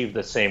to achieve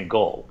the same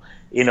goal.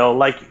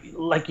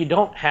 Like you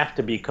don't have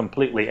to be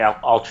completely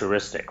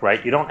altruistic,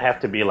 right? You don't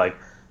have to be like,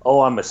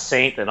 oh, I'm a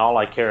saint and all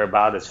I care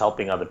about is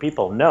helping other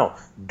people. No,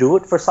 do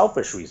it for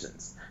selfish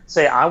reasons.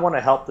 Say, I want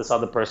to help this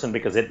other person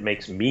because it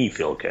makes me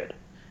feel good.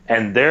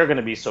 And they're going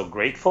to be so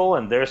grateful,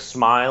 and their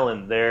smile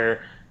and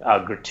their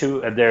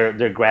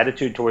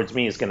gratitude towards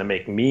me is going to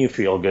make me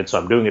feel good, so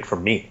I'm doing it for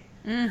me.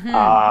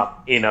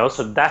 Mm-hmm.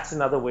 So that's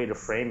another way to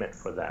frame it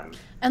for them.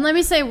 And let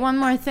me say one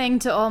more thing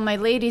to all my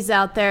ladies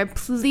out there.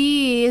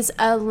 Please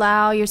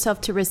allow yourself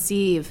to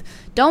receive.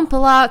 Don't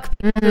block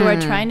people who are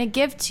trying to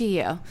give to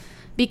you,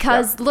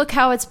 because look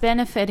how it's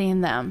benefiting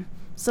them.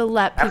 So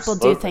let people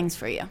do things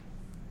for you.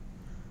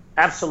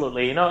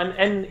 Absolutely.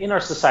 And in our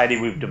society,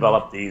 we've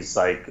developed these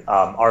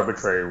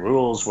arbitrary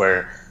rules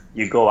where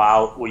you go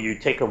out, or you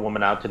take a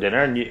woman out to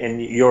dinner,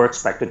 and you're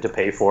expected to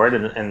pay for it,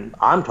 and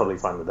I'm totally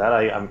fine with that.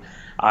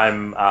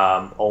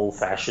 I'm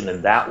old-fashioned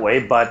in that way,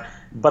 but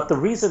the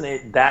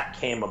reason that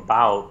came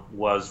about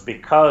was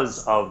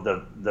because of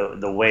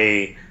the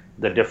way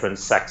the different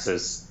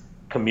sexes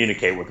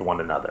communicate with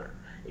one another.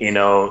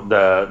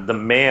 The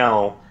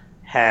male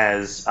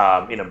has,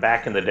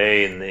 back in the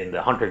day, in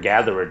the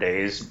hunter-gatherer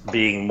days,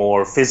 being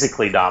more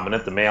physically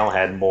dominant, the male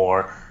had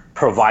more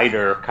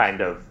provider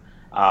kind of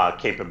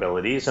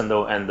capabilities, and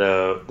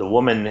the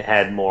woman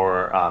had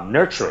more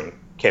nurturing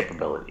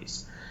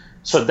capabilities.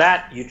 So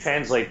that you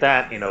translate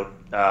that,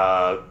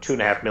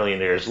 2.5 million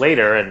years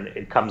later, and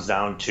it comes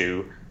down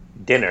to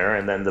dinner,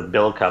 and then the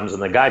bill comes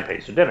and the guy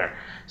pays for dinner.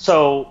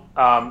 So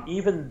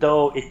even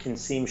though it can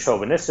seem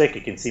chauvinistic,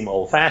 it can seem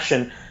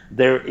old-fashioned,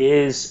 there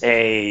is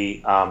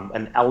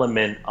an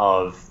element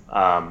of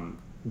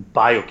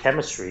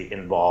biochemistry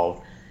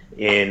involved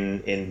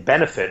in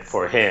benefit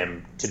for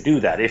him to do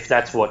that, if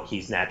that's what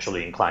he's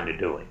naturally inclined to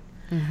doing.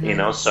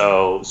 Mm-hmm.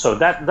 So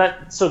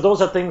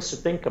those are things to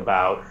think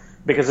about,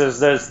 because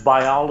there's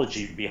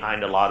biology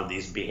behind a lot of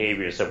these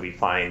behaviors that we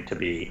find to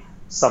be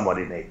somewhat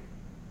innate.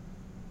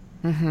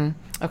 Mm-hmm.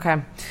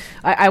 Okay,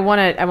 I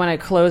want to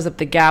close up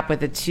the gap with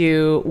the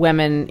two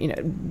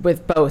women,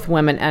 with both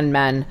women and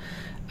men,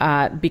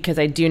 because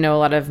I do know a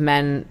lot of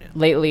men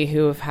lately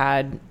who have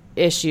had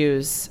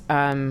issues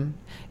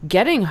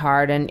getting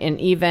hard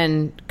and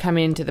even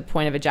coming to the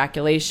point of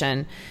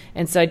ejaculation.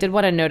 And so I did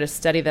want to note a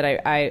study that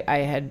I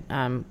had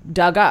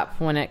dug up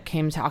when it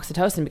came to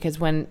oxytocin, because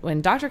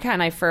when Dr. Kat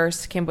and I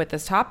first came up with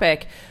this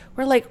topic,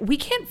 we're like, we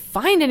can't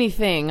find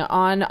anything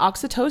on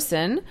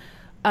oxytocin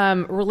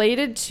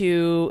related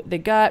to the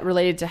gut,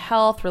 related to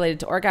health, related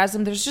to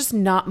orgasm. There's just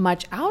not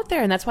much out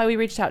there. And that's why we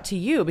reached out to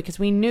you, because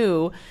we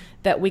knew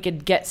that we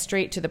could get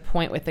straight to the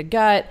point with the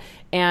gut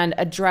and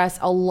address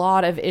a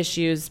lot of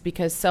issues,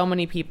 because so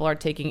many people are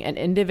taking an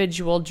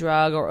individual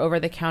drug or over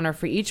the counter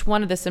for each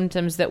one of the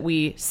symptoms that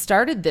we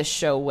started this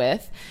show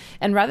with.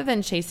 And rather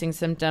than chasing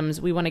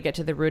symptoms, we want to get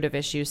to the root of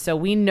issues. So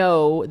we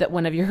know that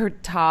one of your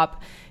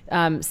top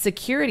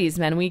securities,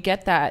 men, we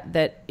get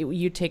that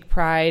you take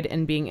pride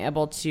in being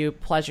able to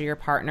pleasure your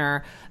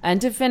partner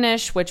and to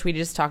finish, which we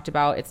just talked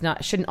about. It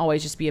shouldn't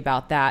always just be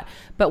about that,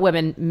 but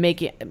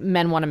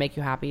men want to make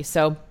you happy.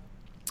 So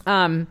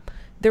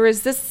there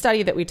is this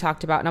study that we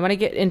talked about, and I want to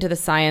get into the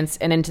science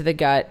and into the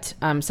gut,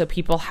 so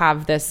people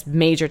have this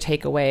major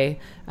takeaway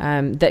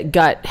that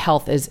gut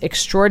health is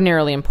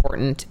extraordinarily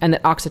important, and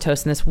that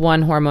oxytocin, this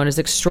one hormone, is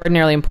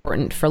extraordinarily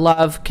important for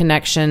love,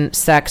 connection,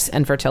 sex,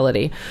 and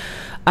fertility.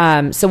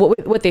 So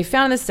what they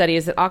found in the study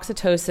is that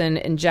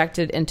oxytocin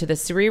injected into the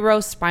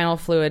cerebrospinal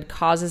fluid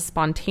causes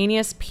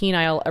spontaneous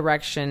penile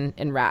erection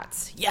in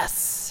rats.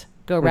 Yes,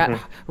 go rat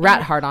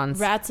hard-ons.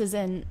 Rats is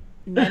in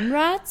men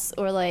rats,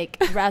 or like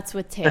rats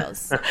with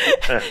tails?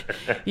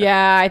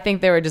 Yeah, I think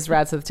they were just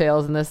rats with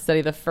tails in this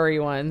study, the furry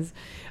ones.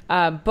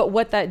 But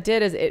what that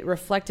did is it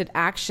reflected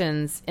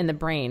actions in the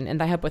brain, in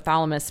the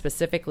hypothalamus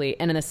specifically,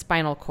 and in the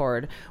spinal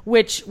cord,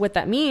 which what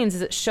that means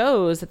is it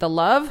shows that the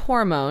love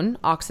hormone,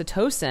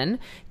 oxytocin,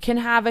 can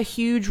have a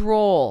huge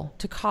role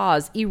to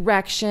cause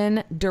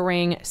erection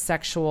during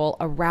sexual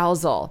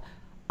arousal.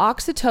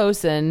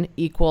 Oxytocin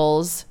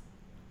equals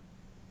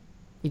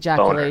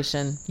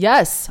ejaculation. Bonus.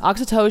 Yes,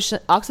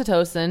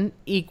 oxytocin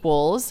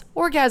equals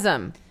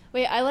orgasm.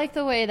 Wait, I like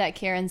the way that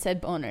Karen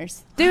said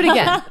boners. Do it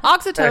again.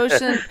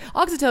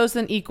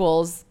 Oxytocin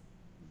equals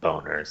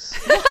boners.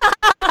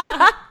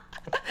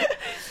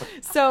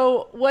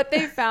 So what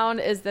they found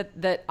is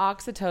that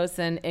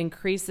oxytocin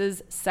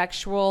increases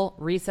sexual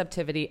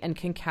receptivity and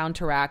can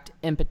counteract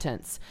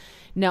impotence.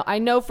 Now, I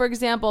know, for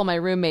example, my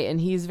roommate,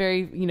 and he's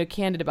very,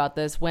 candid about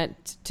this,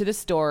 went to the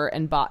store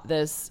and bought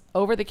this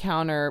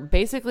over-the-counter,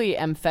 basically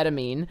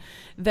amphetamine,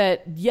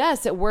 that,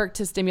 yes, it worked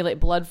to stimulate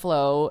blood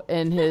flow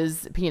in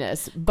his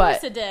penis. But,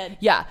 of course it did.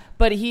 Yeah,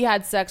 but he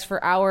had sex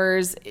for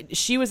hours.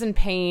 She was in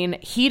pain.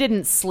 He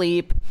didn't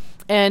sleep.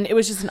 And it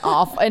was just an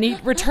awful, and he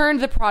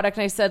returned the product,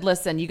 and I said,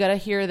 listen, you got to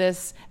hear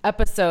this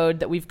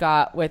episode that we've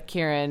got with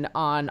Karen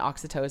on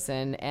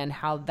oxytocin and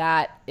how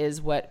that is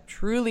what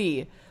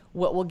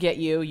will get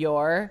you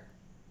your,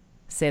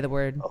 say the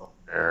word.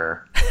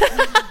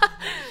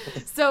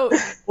 So,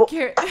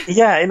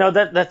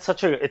 that's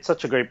such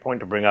a great point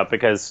to bring up,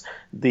 because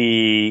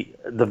the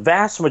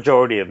vast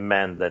majority of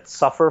men that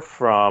suffer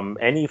from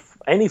any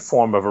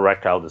form of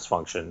erectile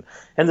dysfunction,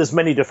 and there's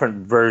many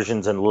different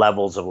versions and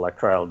levels of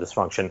erectile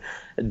dysfunction,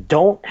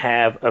 don't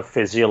have a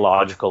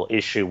physiological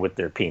issue with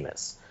their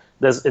penis.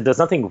 There's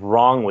nothing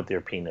wrong with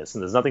their penis,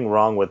 and there's nothing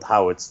wrong with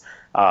how it's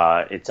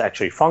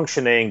actually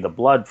functioning, the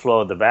blood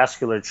flow, the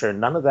vasculature.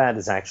 None of that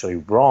is actually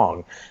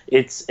wrong.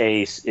 It's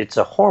a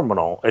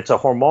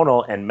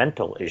hormonal and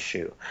mental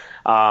issue.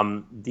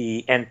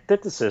 The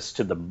antithesis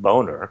to the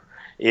boner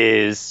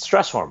is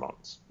stress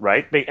hormones,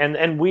 right?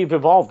 And we've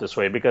evolved this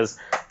way because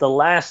the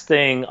last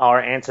thing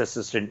our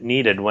ancestors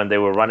needed when they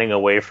were running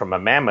away from a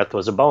mammoth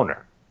was a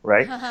boner,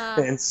 right?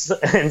 And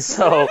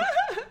so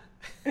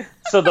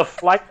So the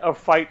flight or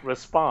fight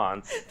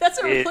response. That's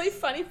a really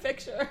funny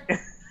picture.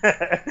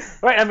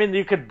 Right. I mean,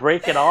 you could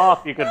break it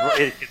off. It could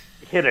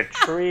hit a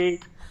tree.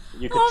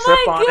 You could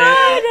trip on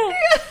it.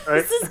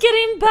 Right? This is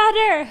getting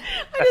better.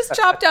 I just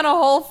chopped down a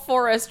whole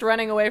forest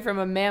running away from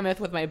a mammoth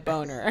with my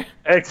boner.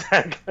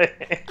 Exactly.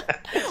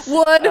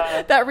 Wood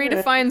that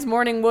redefines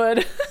morning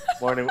wood.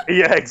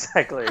 Yeah,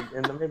 exactly.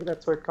 And then maybe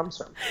that's where it comes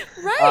from.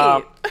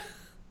 Right.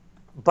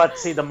 But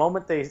see, the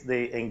moment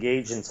they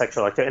engage in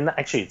sexual activity, and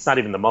actually, it's not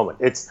even the moment.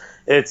 It's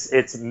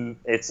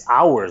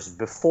hours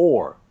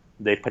before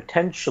they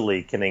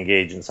potentially can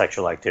engage in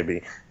sexual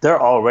activity.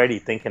 They're already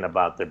thinking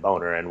about their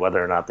boner and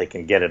whether or not they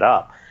can get it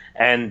up,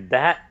 and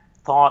that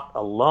thought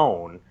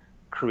alone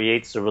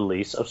creates the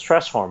release of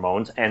stress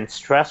hormones, and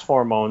stress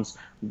hormones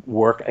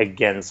work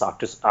against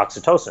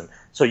oxytocin.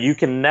 So you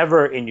can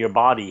never in your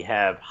body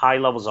have high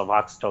levels of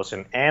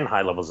oxytocin and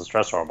high levels of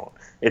stress hormone.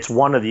 It's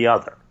one or the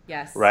other.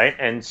 Yes. Right.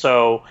 And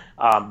so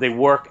they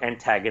work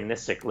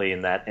antagonistically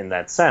in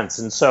that sense.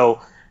 And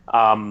so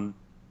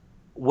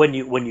when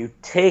you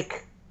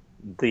take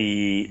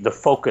the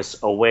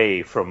focus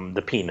away from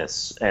the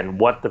penis and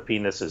what the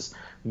penis is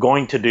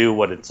going to do,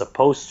 what it's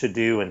supposed to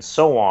do, and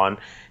so on,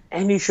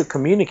 and you should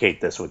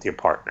communicate this with your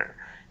partner,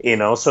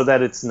 so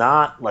that it's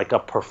not like a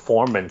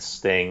performance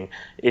thing.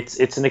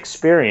 It's an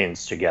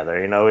experience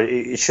together.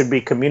 It should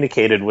be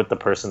communicated with the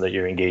person that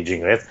you're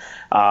engaging with,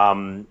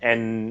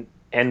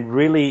 and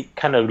really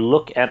kind of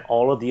look at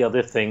all of the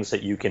other things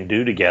that you can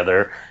do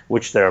together,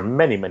 which there are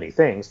many, many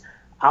things,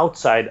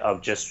 outside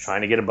of just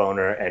trying to get a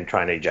boner and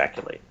trying to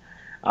ejaculate.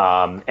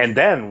 And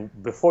then,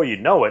 before you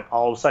know it,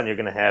 all of a sudden you're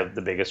going to have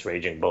the biggest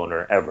raging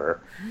boner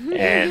ever.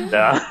 And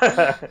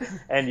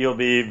and you'll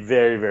be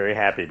very, very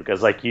happy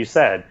because, like you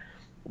said,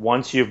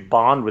 once you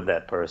bond with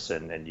that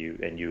person and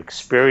you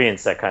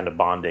experience that kind of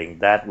bonding,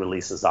 that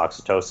releases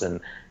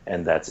oxytocin,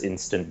 and that's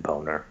instant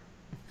boner.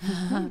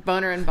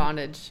 Boner and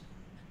bondage.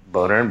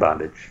 Boner and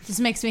bondage. Just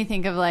makes me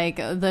think of like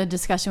the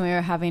discussion we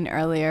were having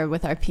earlier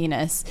with our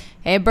penis.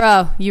 Hey,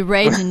 bro, you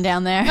raging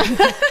down there?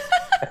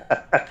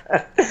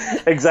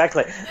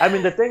 Exactly. I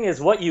mean, the thing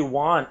is, what you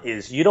want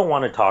is you don't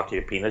want to talk to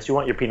your penis. You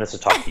want your penis to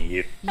talk to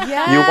you.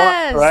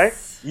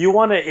 Yes. You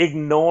want to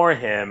ignore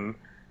him,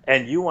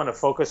 and you want to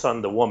focus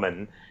on the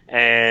woman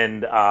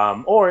and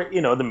or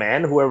the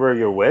man, whoever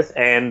you're with,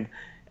 and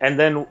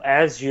then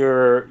as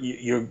you're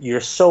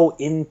so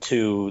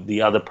into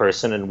the other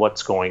person and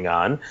what's going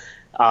on.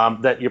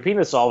 That your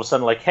penis is all of a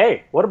sudden like,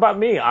 hey, what about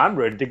me? I'm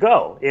ready to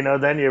go.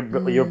 Then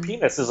your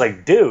penis is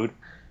like, dude,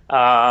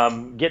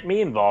 get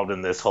me involved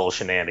in this whole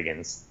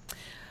shenanigans.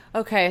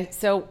 Okay,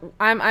 so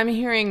I'm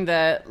hearing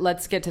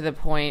let's get to the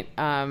point.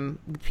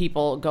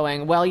 People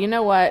going, well, you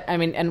know what? I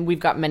mean, and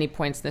we've got many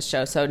points in this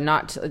show, so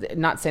not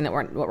saying that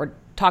what we're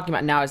talking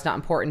about now is not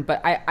important,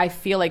 but I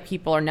feel like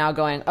people are now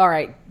going, all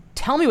right,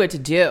 tell me what to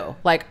do.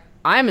 Like,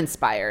 I'm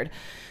inspired.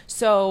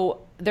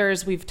 So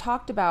we've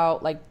talked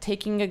about like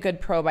taking a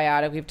good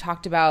probiotic. We've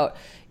talked about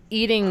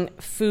eating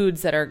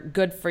foods that are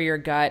good for your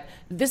gut.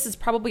 This is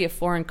probably a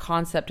foreign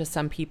concept to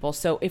some people.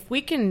 So if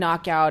we can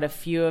knock out a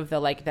few of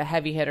the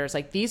heavy hitters,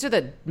 like these are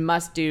the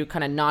must do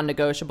kind of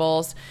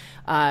non-negotiables,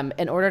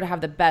 in order to have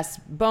the best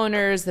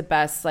boners, the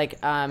best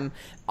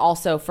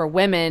also for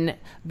women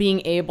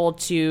being able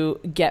to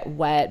get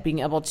wet, being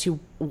able to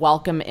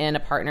welcome in a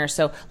partner.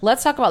 So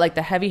let's talk about like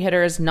the heavy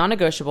hitters,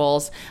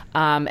 non-negotiables,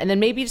 and then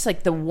maybe just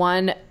like the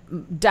one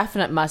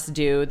definite must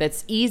do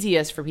that's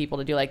easiest for people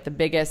to do, like the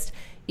biggest,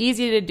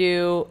 easy to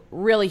do,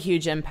 really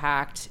huge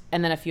impact,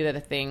 and then a few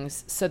other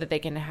things so that they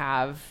can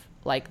have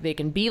they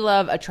can be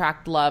love,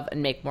 attract love,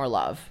 and make more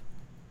love.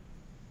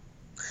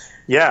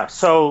 Yeah.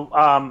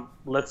 So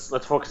let's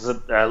focus.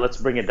 Let's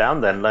bring it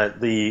down then.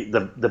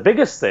 The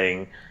biggest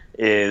thing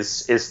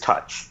is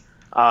touch.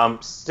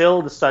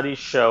 Still, the studies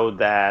show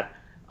that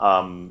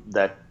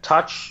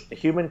touch,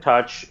 human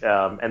touch,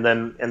 and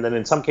then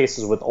in some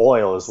cases with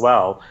oil as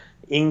well,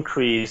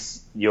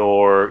 increase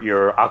your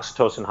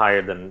oxytocin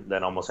higher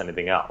than almost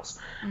anything else.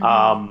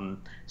 Mm-hmm.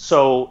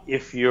 So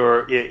if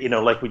you're,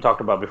 like we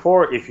talked about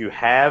before, if you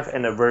have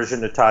an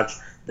aversion to touch,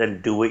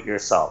 then do it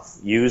yourself.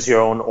 Use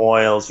your own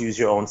oils, use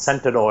your own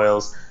scented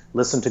oils,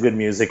 listen to good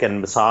music,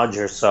 and massage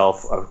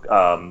yourself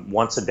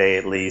once a day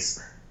at least,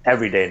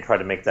 every day, and try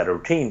to make that a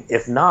routine.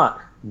 If not,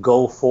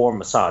 go for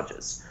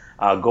massages.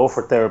 Go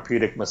for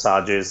therapeutic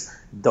massages.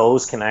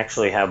 Those can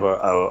actually have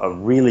a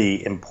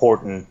really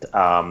important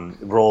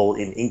role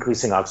in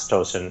increasing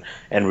oxytocin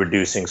and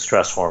reducing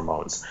stress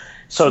hormones.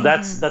 So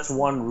that's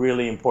one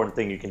really important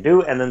thing you can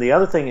do. And then the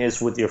other thing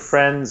is with your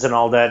friends and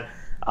all that,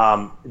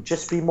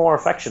 just be more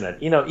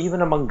affectionate.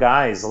 Even among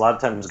guys, a lot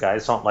of times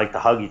guys don't like to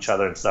hug each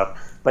other and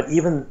stuff. But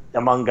even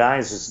among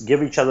guys, just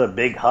give each other a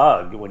big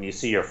hug when you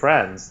see your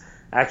friends.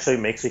 Actually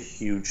makes a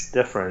huge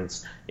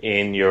difference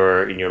in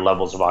your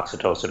levels of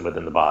oxytocin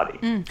within the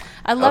body.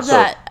 I love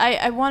that.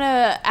 I want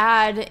to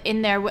add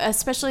in there,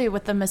 especially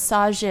with the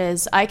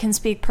massages, I can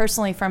speak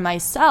personally for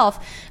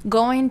myself.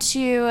 Going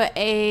to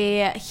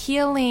a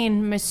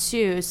healing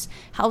masseuse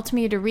helped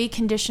me to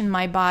recondition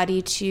my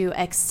body to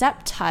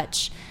accept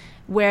touch.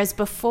 Whereas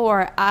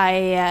before,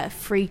 I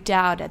freaked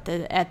out at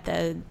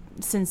the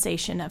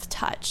sensation of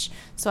touch.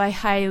 So I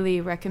highly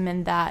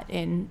recommend that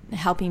in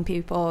helping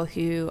people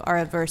who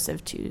are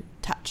aversive to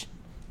touch.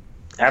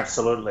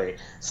 Absolutely.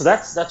 So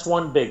that's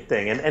one big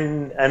thing, and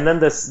then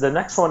the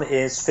next one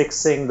is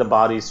fixing the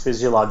body's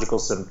physiological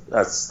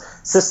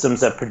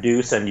systems that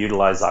produce and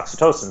utilize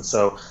oxytocin.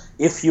 So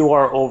if you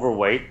are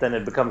overweight, then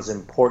it becomes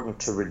important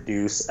to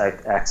reduce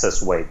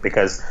excess weight,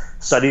 because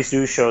studies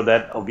do show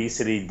that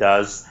obesity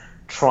does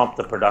trump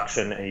the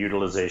production and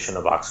utilization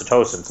of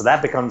oxytocin. So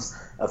that becomes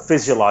a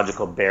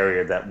physiological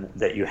barrier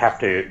that you have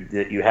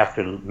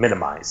to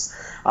minimize.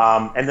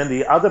 And then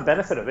the other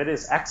benefit of it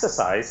is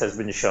exercise has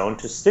been shown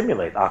to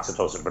stimulate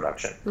oxytocin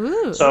production.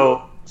 Ooh.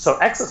 So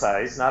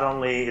exercise not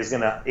only is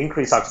going to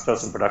increase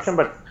oxytocin production,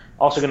 but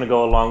also going to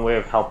go a long way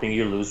of helping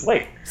you lose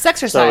weight.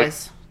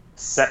 Sexercise.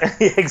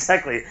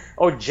 Exactly,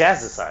 or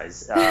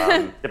jazzercise,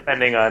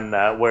 depending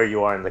on where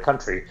you are in the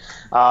country,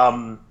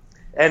 and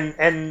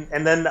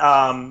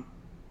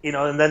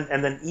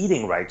then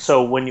eating right.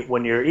 So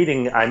when you're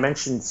eating, I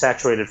mentioned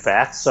saturated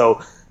fats.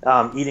 So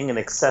eating an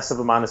excessive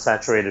amount of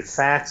saturated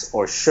fats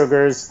or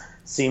sugars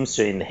seems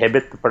to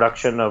inhibit the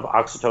production of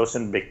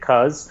oxytocin,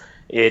 because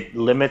it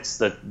limits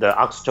the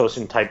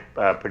oxytocin type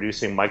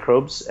producing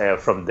microbes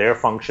from their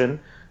function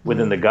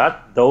within the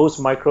gut. Those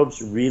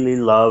microbes really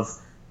love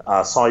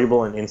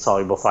soluble and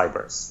insoluble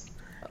fibers.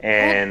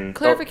 And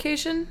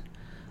clarification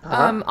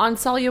on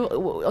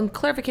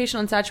clarification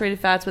on saturated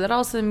fats, would that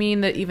also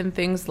mean that even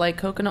things like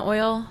coconut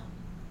oil?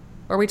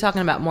 Or are we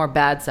talking about more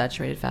bad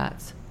saturated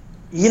fats?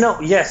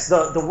 Yes,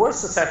 the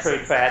worse the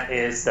saturated fat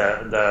is,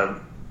 the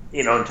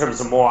in terms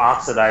of more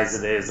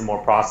oxidized it is, the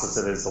more processed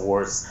it is, the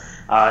worse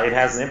it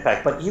has an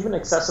impact. But even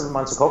excessive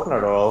amounts of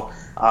coconut oil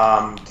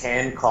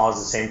can cause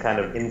the same kind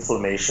of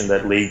inflammation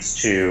that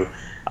leads to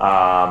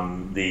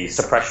the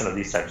suppression of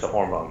these types of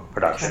hormone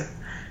production. Okay.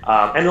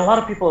 And a lot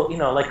of people,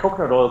 like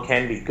coconut oil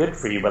can be good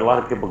for you, but a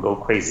lot of people go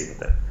crazy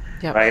with it,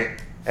 yep.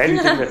 right?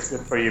 Anything that's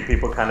good for you,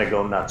 people kind of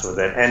go nuts with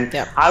it. And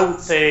yep. I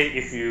would say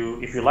if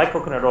you like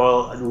coconut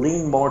oil,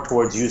 lean more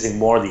towards using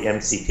more of the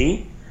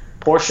MCT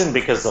portion,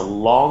 because the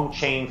long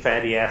chain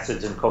fatty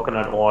acids in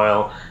coconut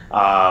oil,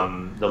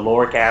 the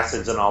lauric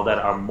acids and all that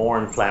are more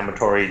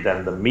inflammatory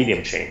than the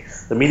medium chain.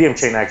 The medium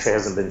chain actually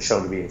hasn't been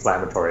shown to be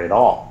inflammatory at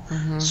all.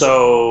 Mm-hmm.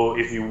 So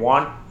if you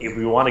want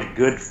a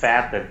good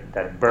fat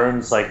that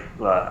burns like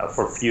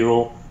for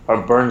fuel,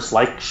 or burns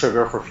like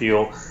sugar for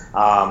fuel,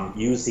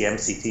 use the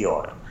MCT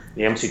oil.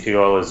 The MCT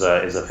oil is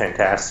a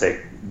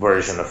fantastic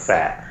version of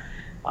fat.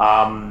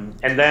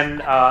 And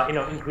then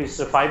increase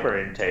the fiber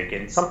intake,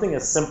 and something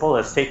as simple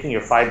as taking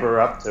your fiber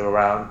up to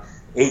around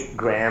 8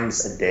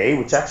 grams a day,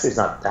 which actually is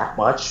not that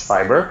much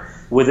fiber,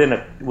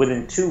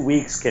 within 2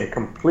 weeks can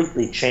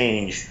completely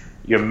change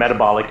your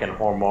metabolic and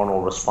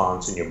hormonal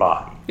response in your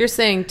body. You're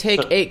saying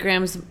take 8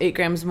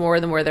 grams more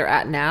than where they're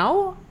at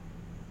now?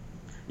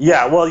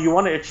 Yeah, well, you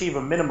want to achieve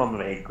a minimum of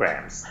 8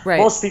 grams. Right.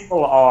 Most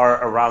people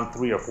are around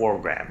 3 or 4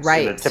 grams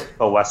right. in the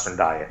typical Western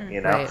diet.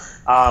 Right.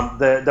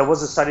 There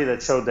was a study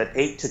that showed that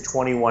 8 to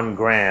 21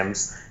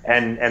 grams,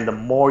 and the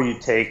more you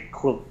take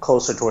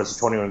closer towards the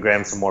 21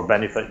 grams, the more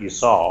benefit you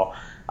saw,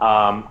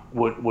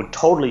 would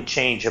totally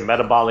change your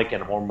metabolic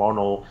and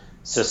hormonal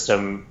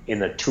system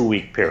in a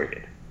 2-week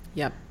period.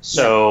 Yep.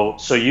 So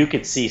you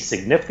could see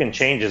significant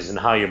changes in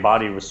how your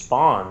body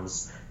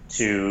responds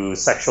to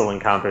sexual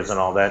encounters and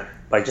all that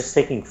by just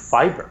taking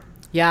fiber.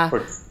 Yeah.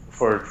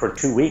 For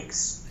 2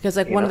 weeks. Because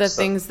one of the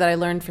things that I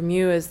learned from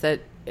you is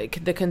that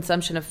the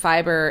consumption of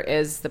fiber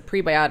is the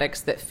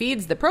prebiotics that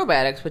feeds the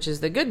probiotics, which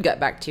is the good gut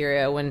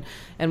bacteria. When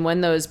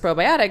those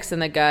probiotics in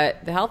the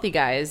gut, the healthy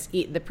guys,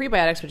 eat the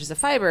prebiotics, which is a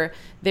fiber,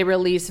 they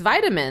release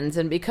vitamins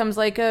and becomes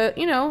like a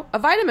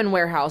vitamin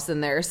warehouse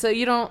in there. So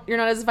you're not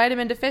as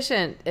vitamin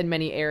deficient in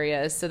many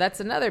areas. So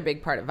that's another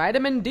big part of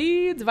vitamin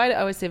D. I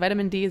always say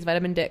vitamin D is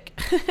vitamin dick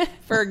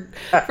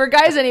for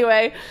guys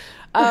anyway.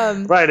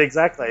 Right,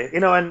 exactly.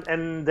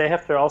 And they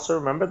have to also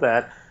remember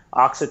that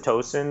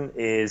oxytocin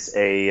is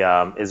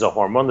a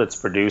hormone that's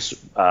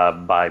produced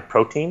by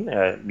protein.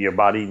 Your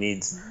body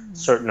needs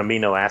certain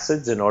amino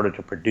acids in order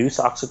to produce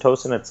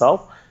oxytocin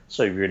itself.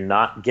 So if you're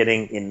not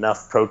getting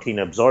enough protein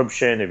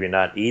absorption, if you're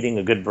not eating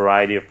a good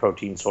variety of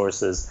protein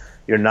sources,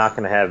 you're not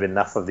going to have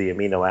enough of the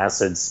amino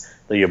acids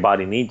that your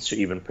body needs to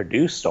even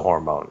produce the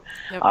hormone.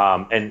 Yep.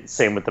 And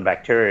same with the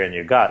bacteria in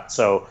your gut.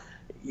 So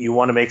you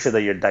want to make sure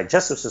that your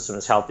digestive system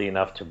is healthy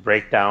enough to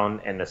break down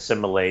and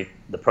assimilate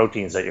the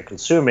proteins that you're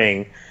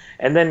consuming,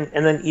 and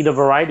then eat a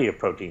variety of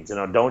proteins.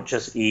 Don't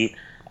just eat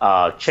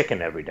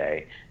chicken every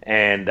day,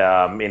 and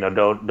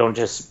don't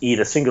just eat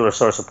a singular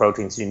source of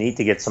proteins. You need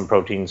to get some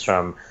proteins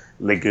from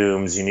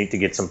legumes. You need to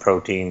get some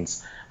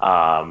proteins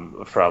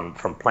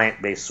from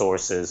plant-based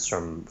sources,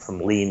 from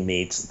lean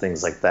meats and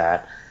things like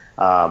that.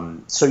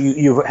 So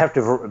you have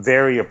to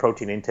vary your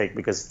protein intake,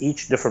 because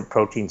each different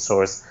protein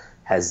source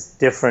has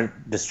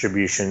different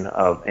distribution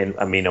of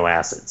amino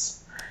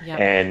acids. Yep.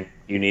 And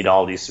you need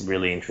all these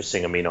really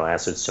interesting amino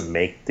acids to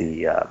make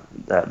the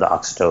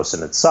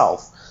oxytocin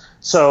itself.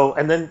 So,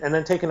 and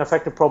then take an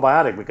effective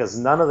probiotic, because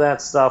none of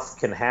that stuff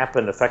can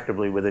happen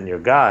effectively within your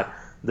gut.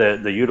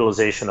 The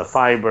utilization of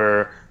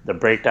fiber, the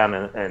breakdown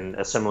and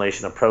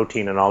assimilation of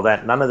protein and all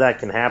that, none of that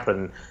can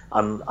happen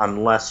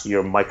unless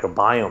your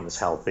microbiome is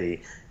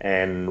healthy.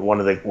 And one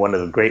of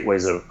the great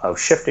ways of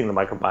shifting the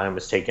microbiome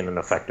is taking an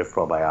effective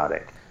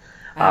probiotic.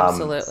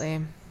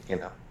 Absolutely.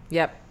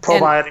 Yep.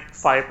 Probiotic,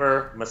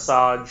 fiber,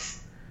 massage,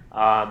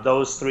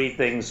 those three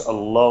things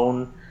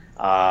alone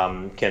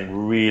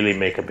can really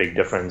make a big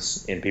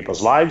difference in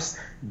people's lives.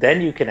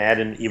 Then you can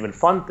add in even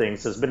fun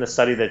things. There's been a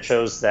study that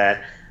shows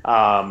that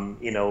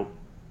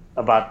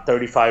about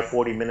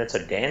 35-40 minutes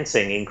of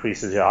dancing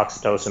increases your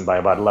oxytocin by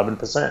about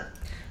 11%.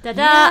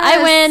 Da-da, yes.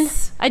 I win.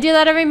 I do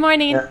that every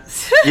morning. Yeah.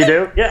 You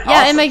do? Yeah.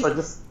 Yeah, awesome. in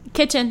my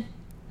kitchen.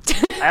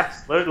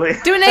 Absolutely.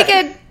 Do it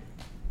naked.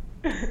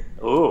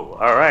 Ooh,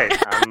 all right.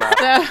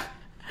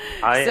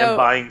 I am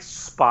buying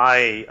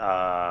spy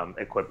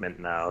equipment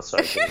now, so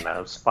I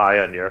can spy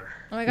on your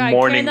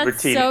morning Karen,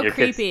 routine. That's so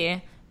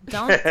creepy.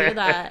 Don't do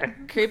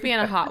that. Creepy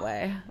in a hot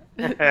way.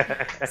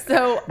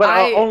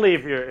 Only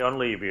if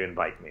you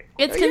invite me.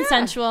 It's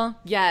consensual.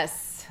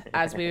 Yes,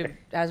 as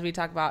we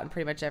talk about in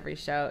pretty much every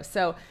show.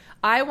 So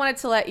I wanted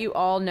to let you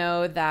all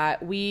know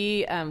that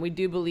we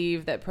do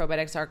believe that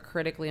probiotics are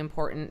critically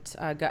important.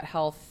 Gut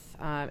health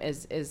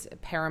is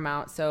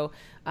paramount. So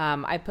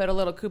I put a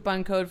little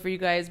coupon code for you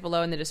guys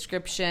below in the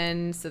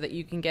description so that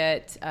you can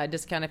get a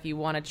discount if you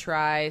want to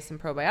try some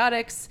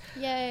probiotics.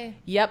 Yay.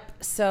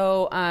 Yep.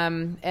 So,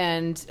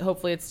 and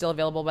hopefully it's still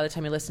available by the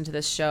time you listen to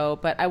this show.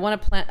 But I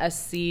want to plant a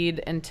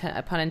seed,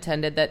 pun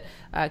intended, that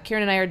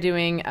Karen and I are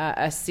doing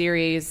a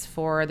series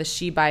for the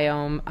She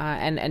Biome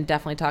and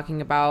definitely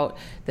talking about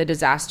the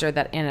disaster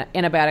that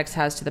antibiotics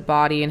has to the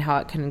body and how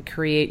it can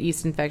create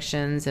yeast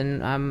infections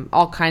and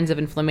all kinds of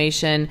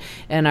inflammation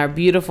in our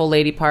beautiful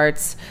lady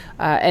parts.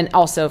 And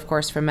also, of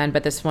course, for men,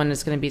 but this one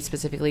is going to be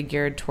specifically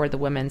geared toward the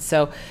women.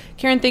 So,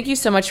 Karen, thank you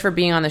so much for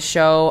being on the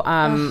show.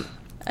 I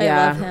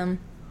love him.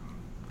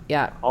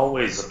 Yeah.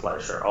 Always a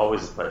pleasure.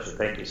 Always a pleasure.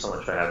 Thank you so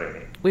much for having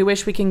me. We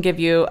wish we can give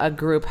you a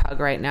group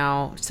hug right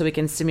now so we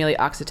can stimulate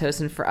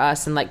oxytocin for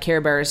us and let Care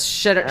Bears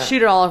shoot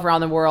it all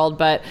around the world.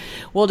 But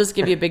we'll just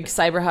give you a big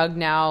cyber hug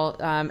now.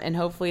 And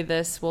hopefully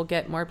this will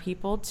get more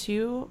people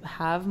to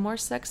have more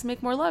sex,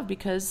 make more love,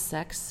 because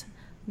sex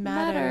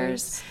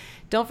matters.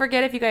 Don't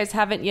forget, if you guys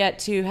haven't yet,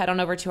 to head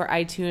on over to our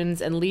iTunes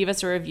and leave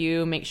us a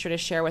review. Make sure to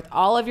share with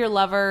all of your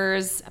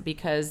lovers,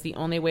 because the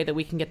only way that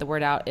we can get the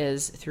word out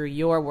is through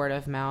your word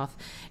of mouth.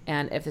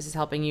 And if this is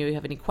helping you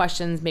have any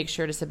questions, make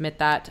sure to submit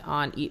that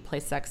on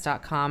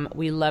eatplaysex.com.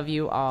 We love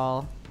you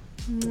all.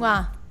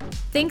 Mwah.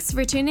 Thanks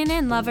for tuning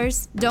in,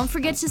 lovers. Don't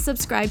forget to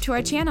subscribe to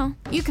our channel.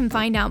 You can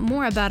find out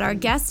more about our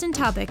guests and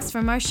topics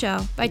from our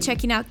show by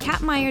checking out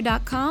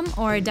katmeyer.com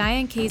or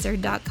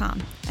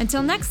dianekaiser.com.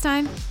 Until next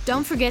time,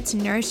 don't forget to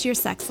nourish your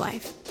sex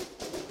life.